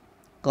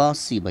 cos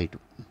c by 2.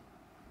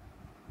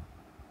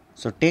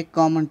 So take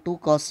common 2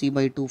 cos c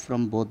by 2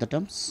 from both the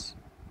terms.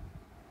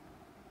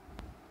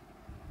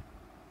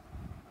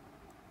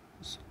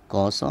 So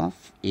cos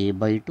of a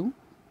by 2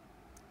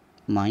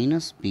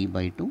 minus b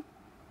by 2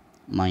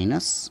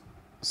 minus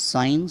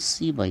sine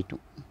c by 2,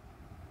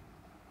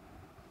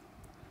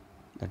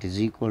 that is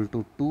equal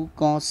to 2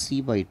 cos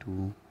c by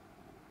 2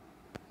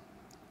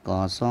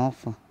 cos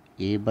of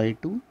a by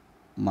 2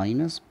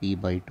 minus b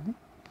by 2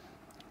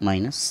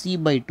 minus c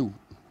by 2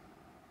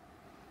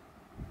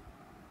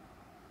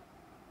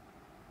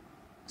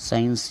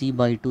 sin c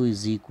by 2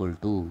 is equal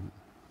to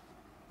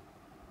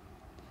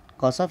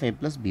cos of a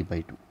plus b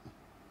by 2.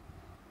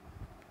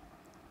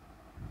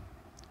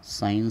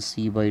 Sin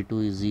c by 2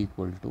 is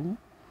equal to,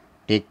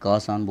 take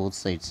cos on both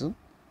sides,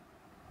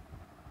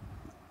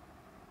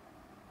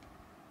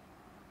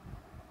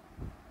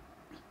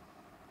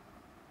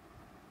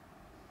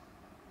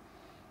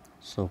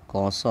 so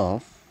cos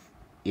of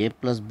a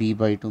plus b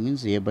by 2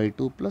 means a by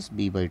 2 plus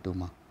b by 2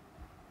 ma.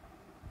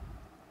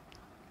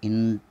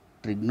 In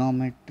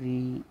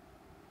trigonometry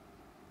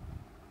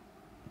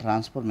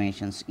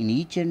transformations, in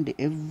each and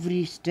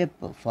every step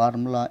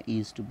formula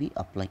is to be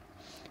applied.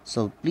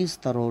 So please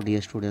thorough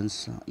dear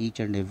students each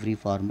and every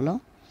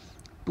formula.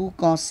 2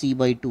 cos c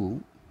by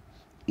 2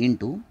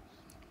 into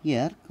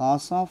here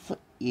cos of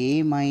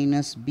a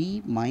minus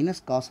b minus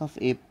cos of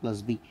a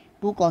plus b,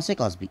 2 cos a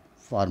cos b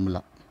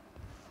formula.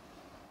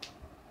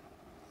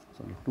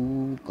 Sorry,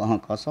 2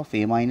 cos of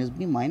a minus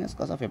b minus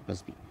cos of a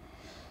plus b.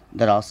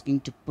 They are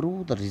asking to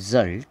prove the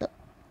result.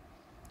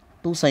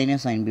 2 sin a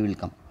sin b will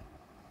come.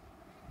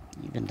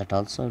 Even that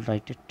also I will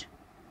write it.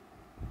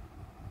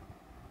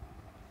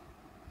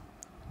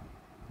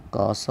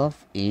 Cos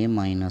of a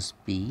minus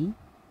b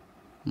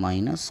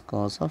minus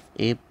cos of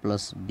a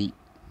plus b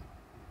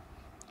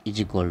is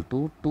equal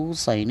to 2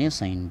 sin a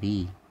sin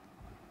b.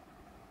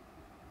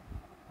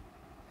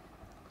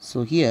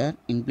 So here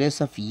in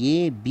place of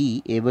a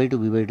b, a by 2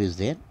 b by 2 is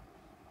there.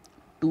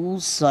 2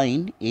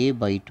 sin a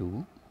by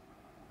 2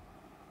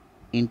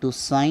 into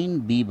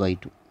sin b by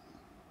 2.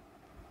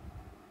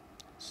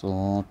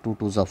 So 2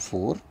 2s are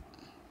 4.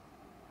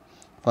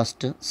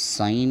 First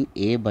sin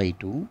a by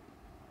 2,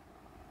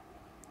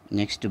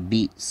 next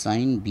b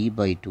sin b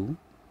by 2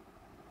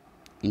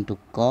 into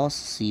cos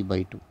c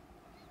by 2,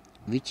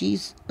 which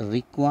is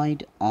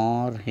required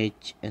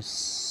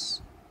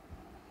RHS.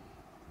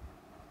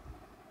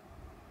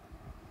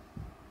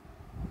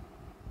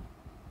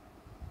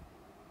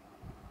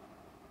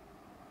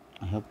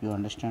 I hope you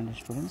understand,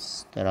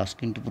 students. They are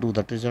asking to prove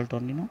that result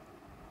only now.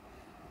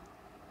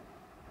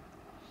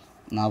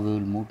 Now we will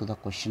move to the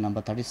question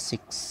number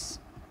 36.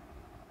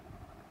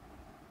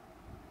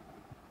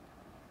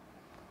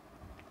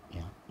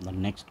 Yeah, the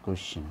next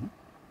question.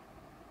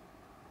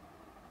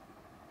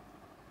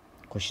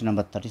 Question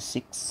number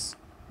 36.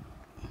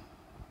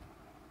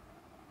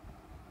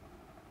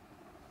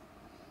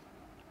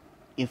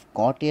 If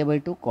cot a by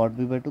 2, cot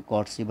b by 2,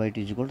 cot c by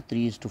 2 is equal to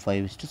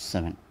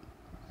 3:5:7.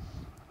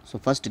 So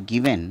first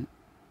given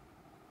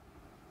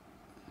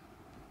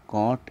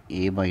cot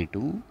a by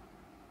 2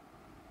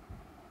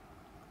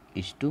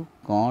 is to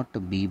cot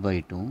b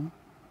by 2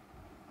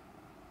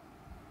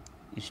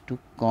 is to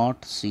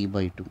cot c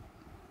by 2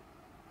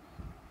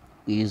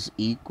 is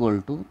equal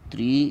to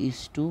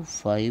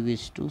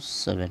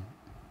 3:5:7.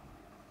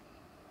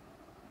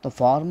 The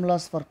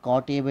formulas for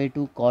cot a by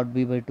 2, cot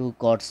b by 2,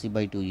 cot c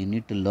by 2 you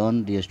need to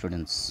learn, dear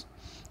students.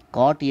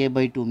 Cot a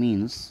by 2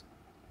 means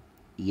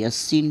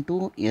s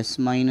into s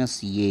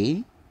minus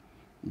a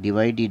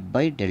divided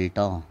by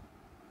delta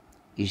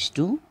is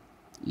to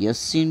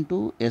s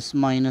into s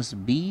minus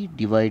b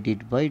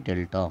divided by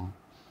delta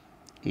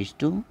is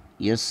to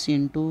s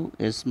into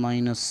s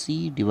minus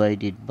c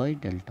divided by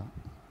delta.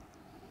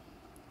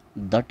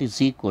 That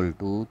is equal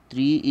to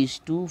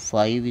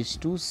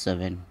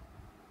 3:5:7.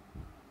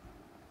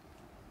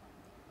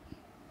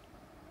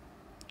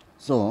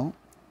 So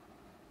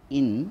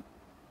in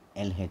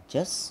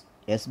LHS,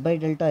 s by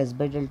delta, s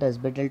by delta, s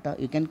by delta,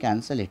 you can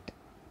cancel it.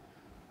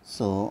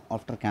 So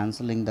after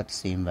cancelling that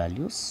same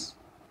values,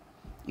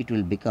 it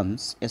will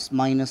becomes s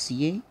minus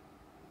a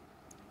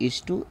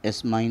is to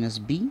s minus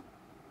b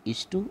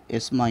is to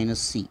s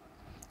minus c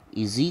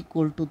is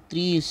equal to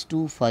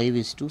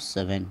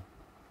 3:5:7.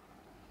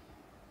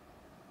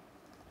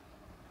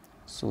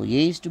 So A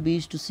is to B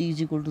is to C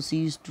is equal to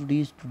C is to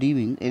D is to D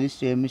means L is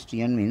to M is to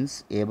N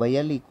means A by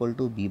L equal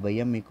to B by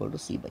M equal to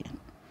C by N.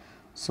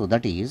 So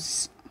that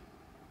is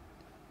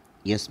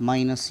S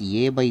minus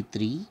A by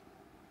 3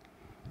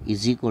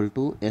 is equal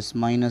to S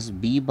minus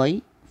B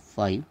by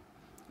 5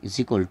 is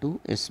equal to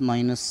S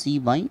minus C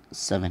by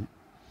 7.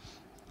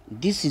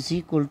 This is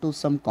equal to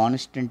some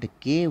constant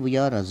K. We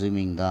are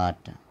assuming that.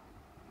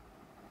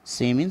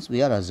 Same means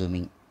we are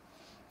assuming.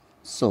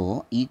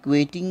 So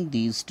equating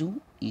these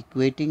two.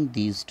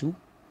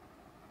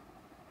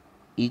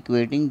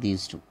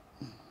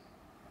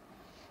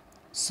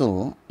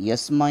 So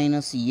S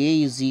minus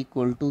A is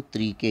equal to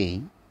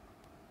 3K.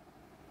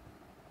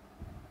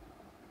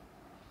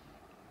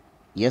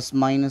 S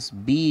minus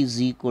B is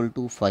equal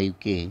to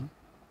 5K.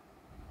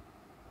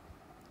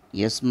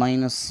 S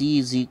minus C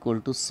is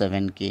equal to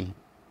 7K.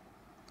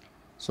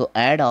 So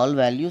add all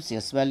values,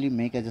 S value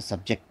make as a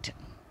subject.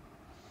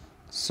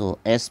 So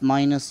S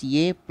minus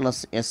A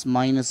plus S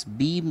minus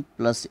B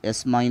plus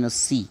S minus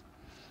C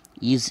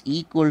is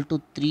equal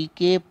to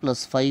 3K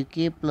plus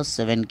 5K plus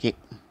 7K.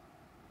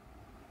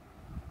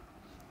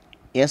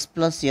 S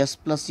plus S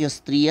plus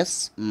S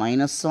 3S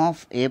minus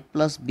of A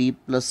plus B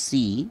plus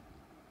C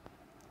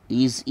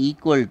is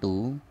equal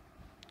to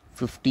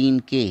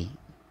 15K.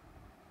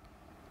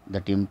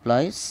 That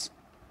implies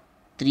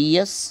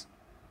 3S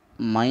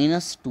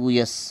minus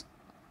 2S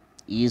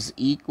is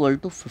equal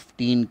to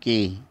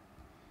 15K.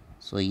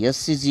 So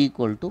S is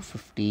equal to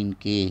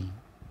 15K.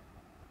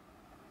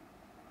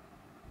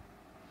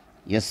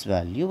 S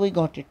value we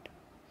got it.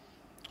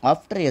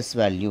 After S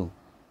value,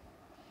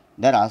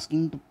 they are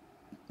asking to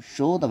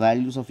show the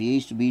values of A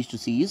is to B is to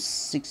C is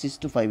 6 is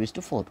to 5 is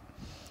to 4.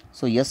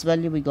 So S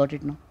value we got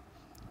it now.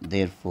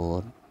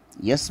 Therefore,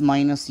 S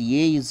minus A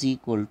is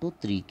equal to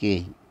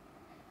 3K.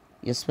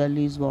 S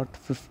value is what?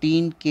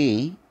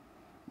 15K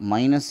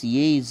minus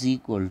A is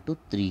equal to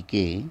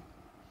 3K.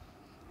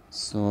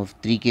 So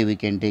 3K we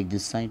can take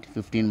this side.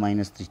 15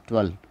 minus 3,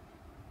 12.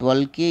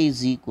 12K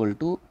is equal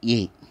to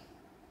A.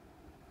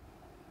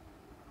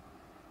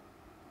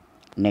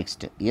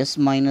 Next, S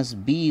minus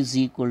B is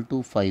equal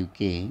to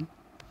 5K.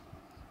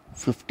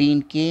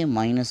 15K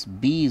minus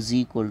B is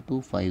equal to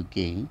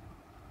 5K.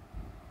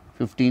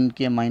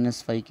 15K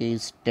minus 5K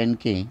is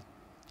 10K.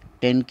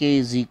 10K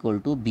is equal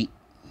to B.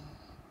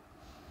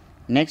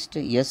 Next,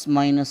 S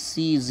minus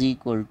C is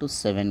equal to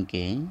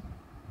 7K.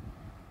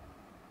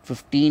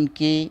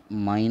 15K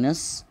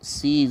minus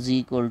C is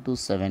equal to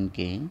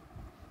 7K.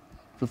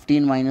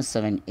 15 minus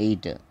 7,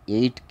 8.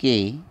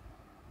 8K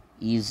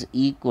is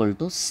equal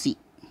to C.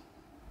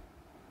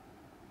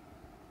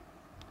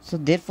 So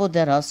therefore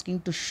they are asking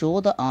to show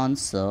the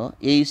answer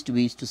A is to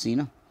B is to C.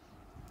 No?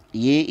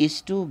 A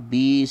is to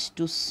B is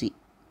to C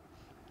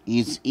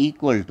is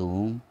equal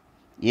to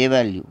A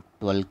value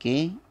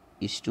 12K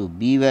is to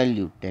B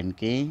value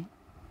 10K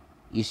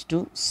is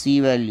to C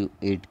value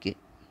 8K.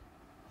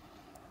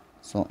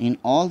 So in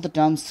all the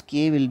terms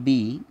K will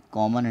be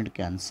common and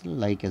cancel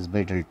like S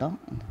by delta.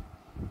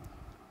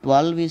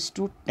 12 is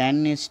to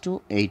 10 is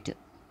to 8.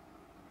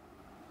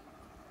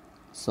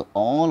 So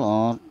all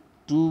are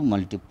 2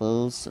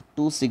 multiples,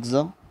 2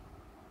 6s,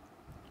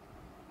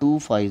 2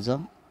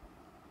 5s,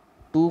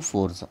 2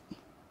 4s.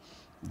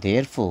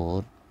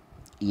 Therefore,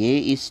 A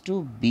is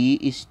to B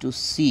is to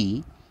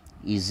C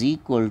is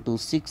equal to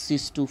 6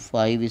 is to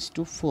 5 is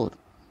to 4.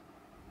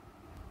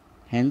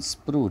 Hence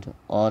proved,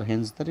 or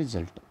hence the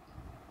result.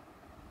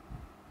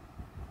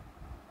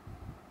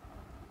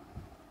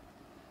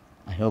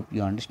 I hope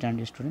you understand,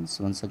 your students.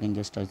 Once again,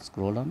 just I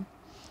scroll on.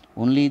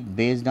 Only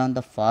based on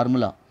the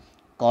formula.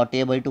 Cot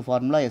A by 2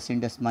 formula S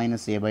into S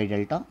minus A by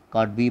delta.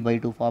 Cot B by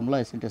 2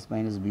 formula S into S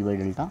minus B by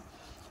delta.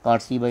 Cot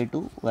C by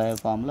 2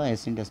 formula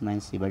S into S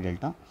minus C by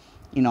delta.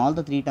 In all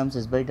the 3 terms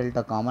S by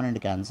delta common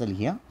and cancel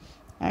here,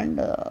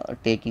 and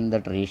taking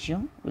that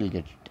ratio will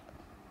get it.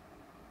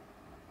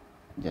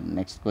 The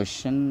next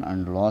question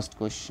and last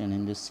question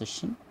in this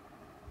session.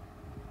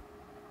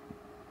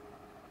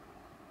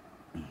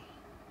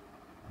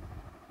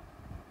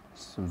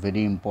 So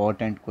very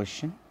important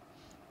question.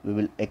 We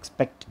will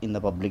expect in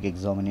the public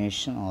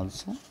examination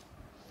also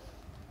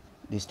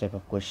this type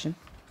of question.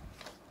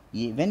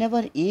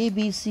 Whenever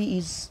ABC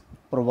is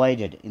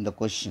provided in the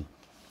question,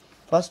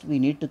 first we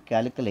need to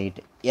calculate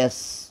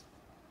S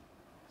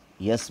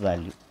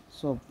value.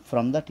 So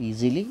from that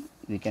easily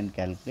we can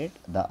calculate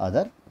the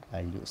other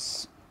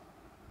values.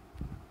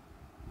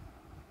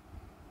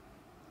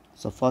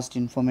 So first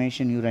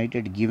information you write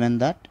it, given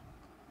that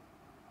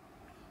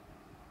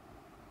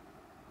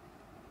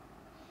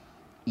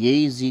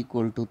A is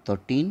equal to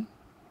 13,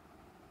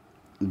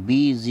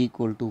 B is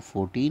equal to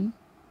 14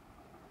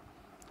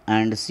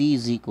 and C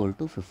is equal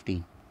to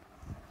 15.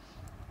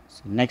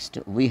 So next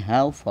we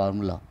have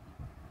formula.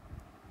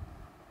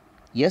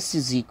 S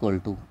is equal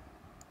to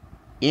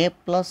A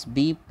plus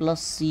B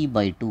plus C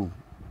by 2.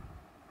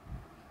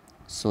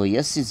 So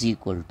S is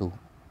equal to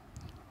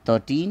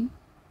 13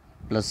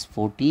 plus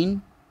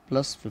 14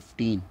 plus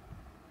 15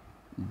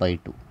 by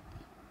 2.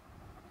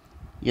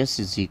 S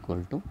is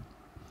equal to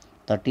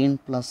 13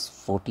 plus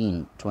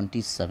 14,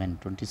 27.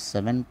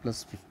 27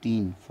 plus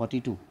 15,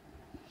 42.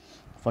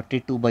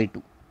 42 by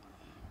 2,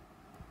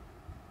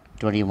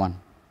 21.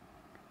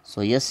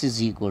 So S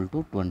is equal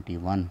to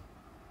 21.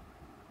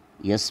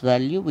 S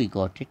value we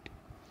got it.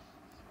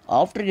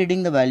 After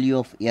getting the value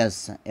of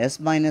S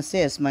minus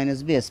A, S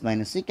minus B, S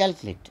minus C,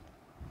 calculate.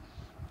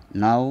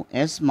 Now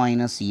S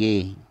minus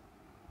A.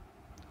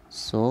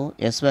 So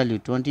S value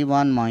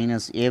 21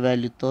 minus A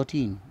value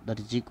 13, that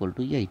is equal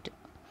to 8.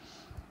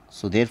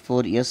 So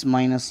therefore S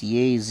minus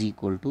A is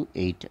equal to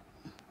 8.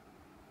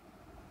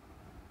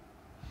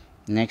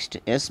 Next,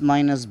 S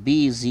minus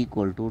B is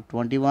equal to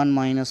 21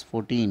 minus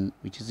 14,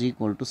 which is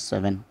equal to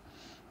 7.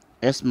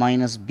 S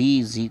minus B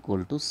is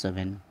equal to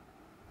 7.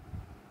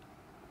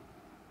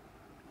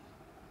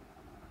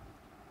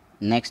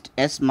 Next,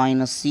 S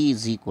minus C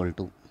is equal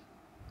to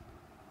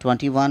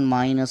 21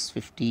 minus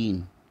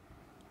 15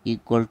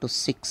 equal to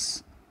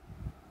 6.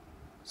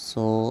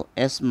 So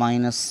S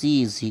minus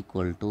C is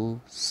equal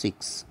to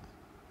 6.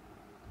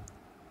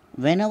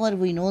 Whenever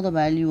we know the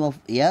value of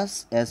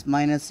S, S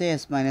minus A,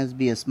 S minus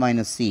B, S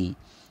minus C,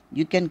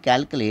 you can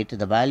calculate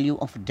the value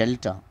of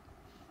delta.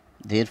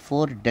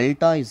 Therefore,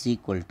 delta is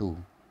equal to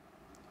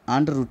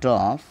under root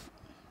of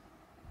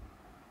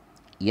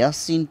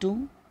S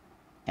into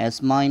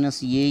S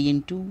minus A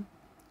into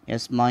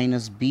S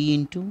minus B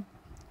into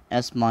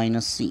S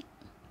minus C.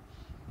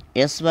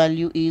 S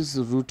value is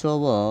root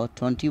over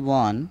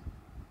 21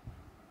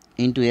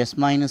 into S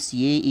minus A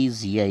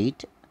is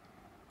 8.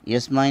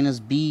 S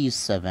minus B is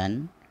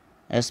 7,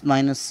 S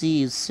minus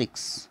C is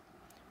 6.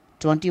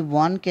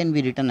 21 can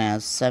be written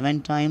as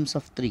 7 times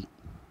of 3.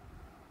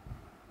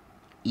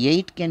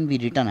 8 can be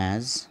written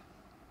as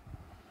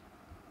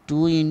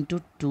 2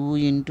 into 2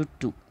 into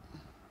 2.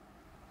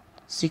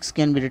 6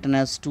 can be written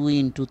as 2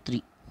 into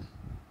 3.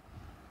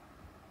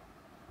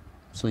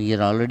 So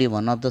here already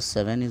one of the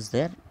 7 is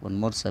there, one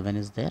more 7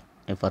 is there.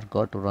 I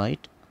forgot to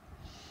write.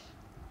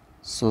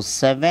 So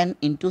 7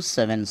 into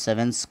 7,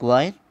 7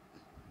 square.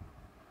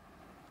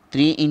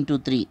 3 into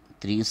 3,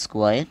 3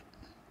 square.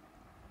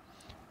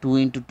 2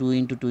 into 2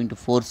 into 2 into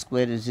 4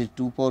 square is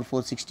 2 power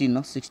 4, 16.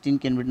 No? 16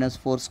 can be written as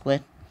 4 square.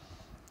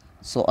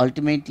 So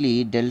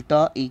ultimately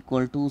delta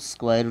equal to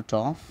square root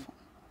of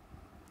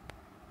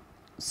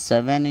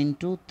 7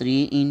 into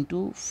 3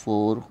 into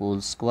 4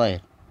 whole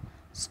square.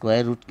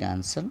 Square root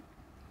cancel.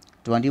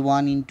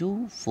 21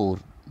 into 4.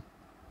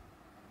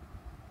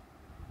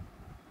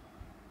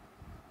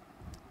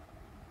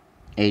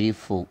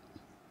 84.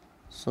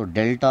 So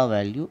delta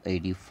value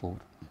 84.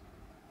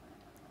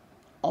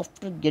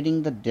 After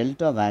getting the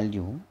delta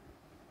value,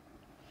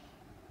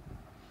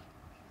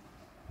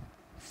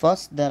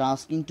 first they are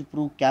asking to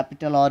prove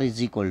capital R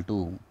is equal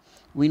to,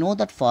 we know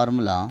that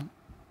formula,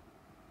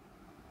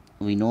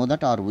 we know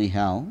that, or we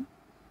have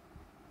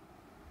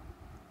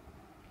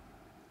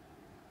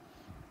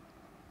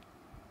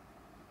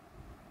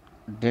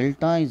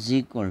delta is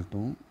equal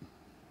to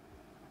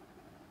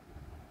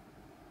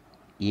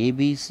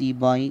ABC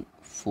by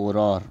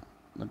 4R.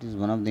 That is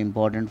one of the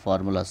important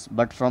formulas.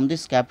 But from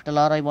this capital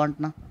R I want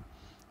na.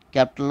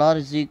 Capital R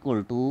is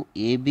equal to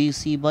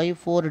ABC by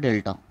 4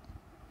 delta.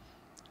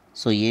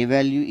 So A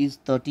value is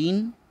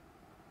 13,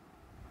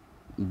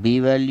 B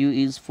value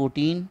is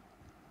 14,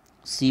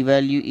 C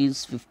value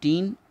is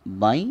 15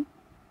 by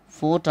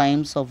 4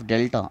 times of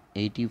delta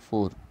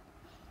 84.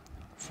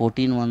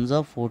 14 ones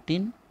are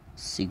 14,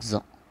 6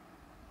 are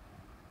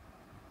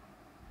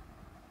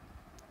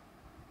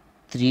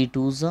 3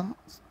 2s are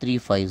 3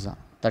 5s are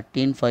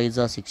 13 5s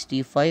are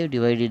 65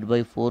 divided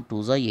by 4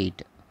 2s are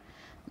 8.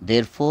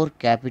 Therefore,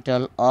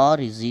 capital R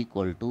is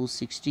equal to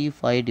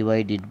 65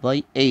 divided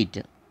by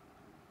 8.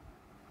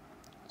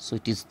 So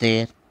it is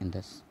there in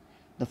this.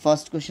 The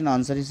first question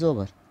answer is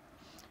over.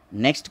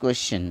 Next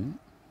question,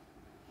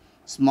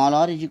 small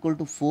r is equal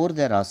to 4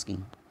 they are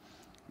asking.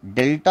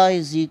 Delta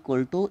is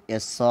equal to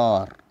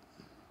SR.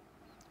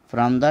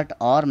 From that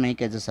R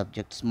make as a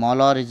subject.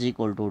 Small r is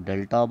equal to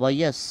delta by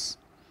S.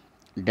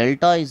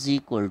 Delta is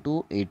equal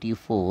to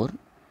 84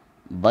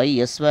 by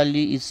S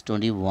value is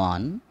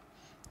 21,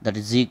 that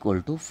is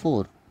equal to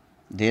 4.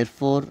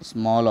 Therefore,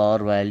 small r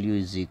value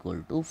is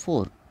equal to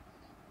 4.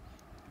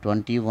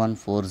 21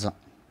 4s.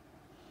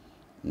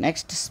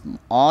 Next,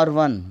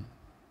 R1.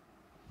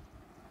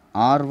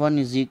 R1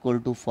 is equal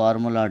to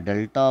formula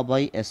delta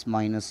by S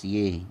minus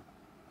A.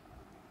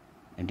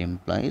 It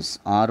implies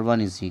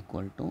R1 is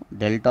equal to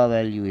delta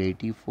value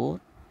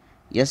 84.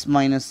 S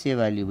minus A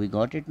value, we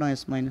got it now,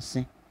 S minus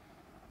A.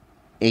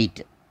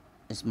 8.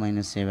 S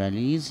minus A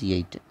value is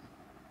 8.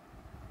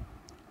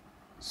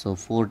 So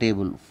 4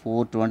 table,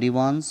 4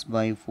 21s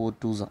by 4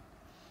 2s.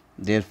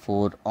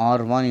 Therefore,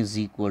 R1 is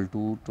equal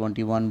to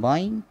 21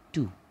 by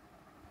 2.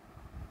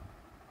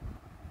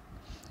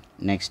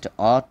 Next,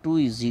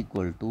 R2 is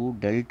equal to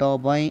delta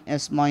by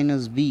S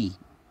minus B.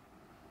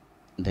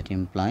 That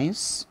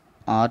implies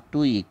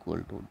R2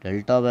 equal to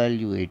delta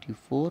value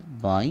 84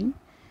 by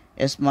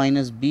S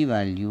minus B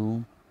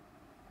value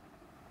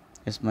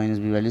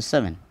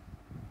 7.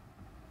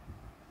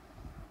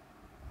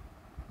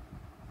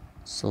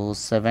 So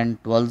 7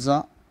 12s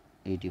are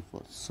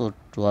 84. So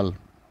 12.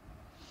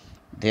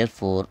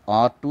 Therefore,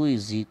 R2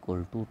 is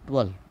equal to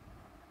 12.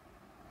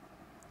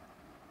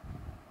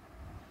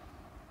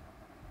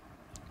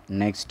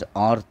 Next,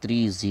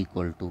 R3 is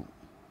equal to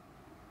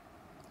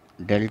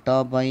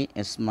delta by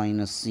S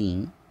minus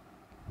C.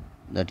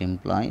 That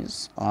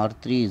implies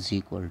R3 is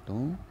equal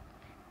to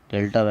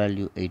delta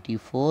value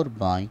 84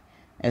 by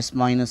S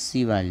minus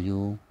C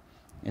value.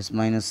 S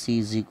minus C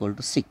is equal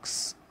to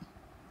 6.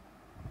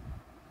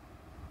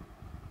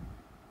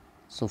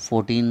 So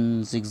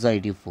 14 6 are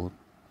 84.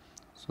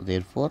 So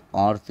therefore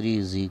R3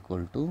 is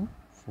equal to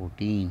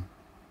 14.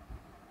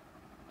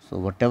 So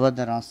whatever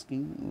they're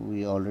asking,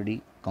 we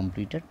already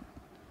completed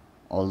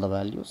all the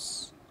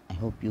values. I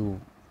hope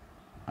you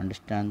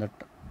understand that,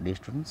 dear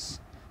students.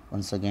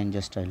 Once again,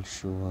 just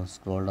I'll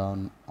scroll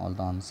down all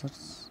the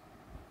answers.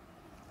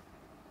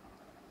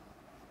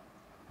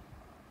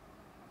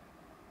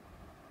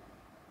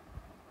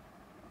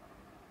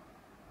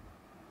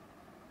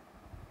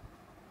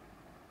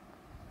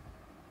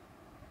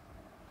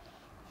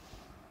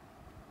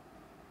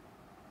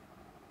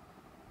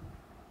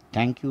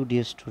 Thank you,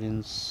 dear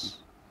students.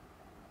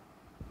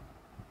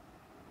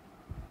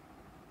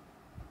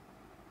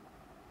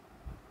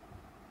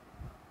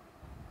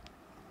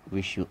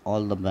 Wish you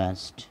all the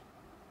best.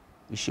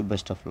 Wish you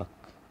best of luck.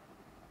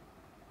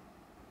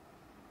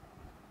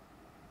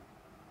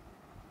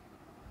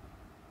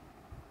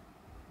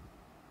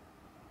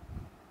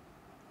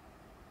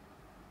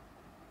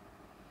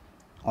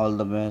 All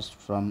the best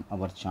from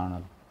our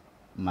channel,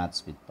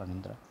 Maths with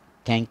Panindra.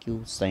 Thank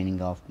you.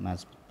 Signing off,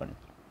 Maths with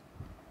Panindra.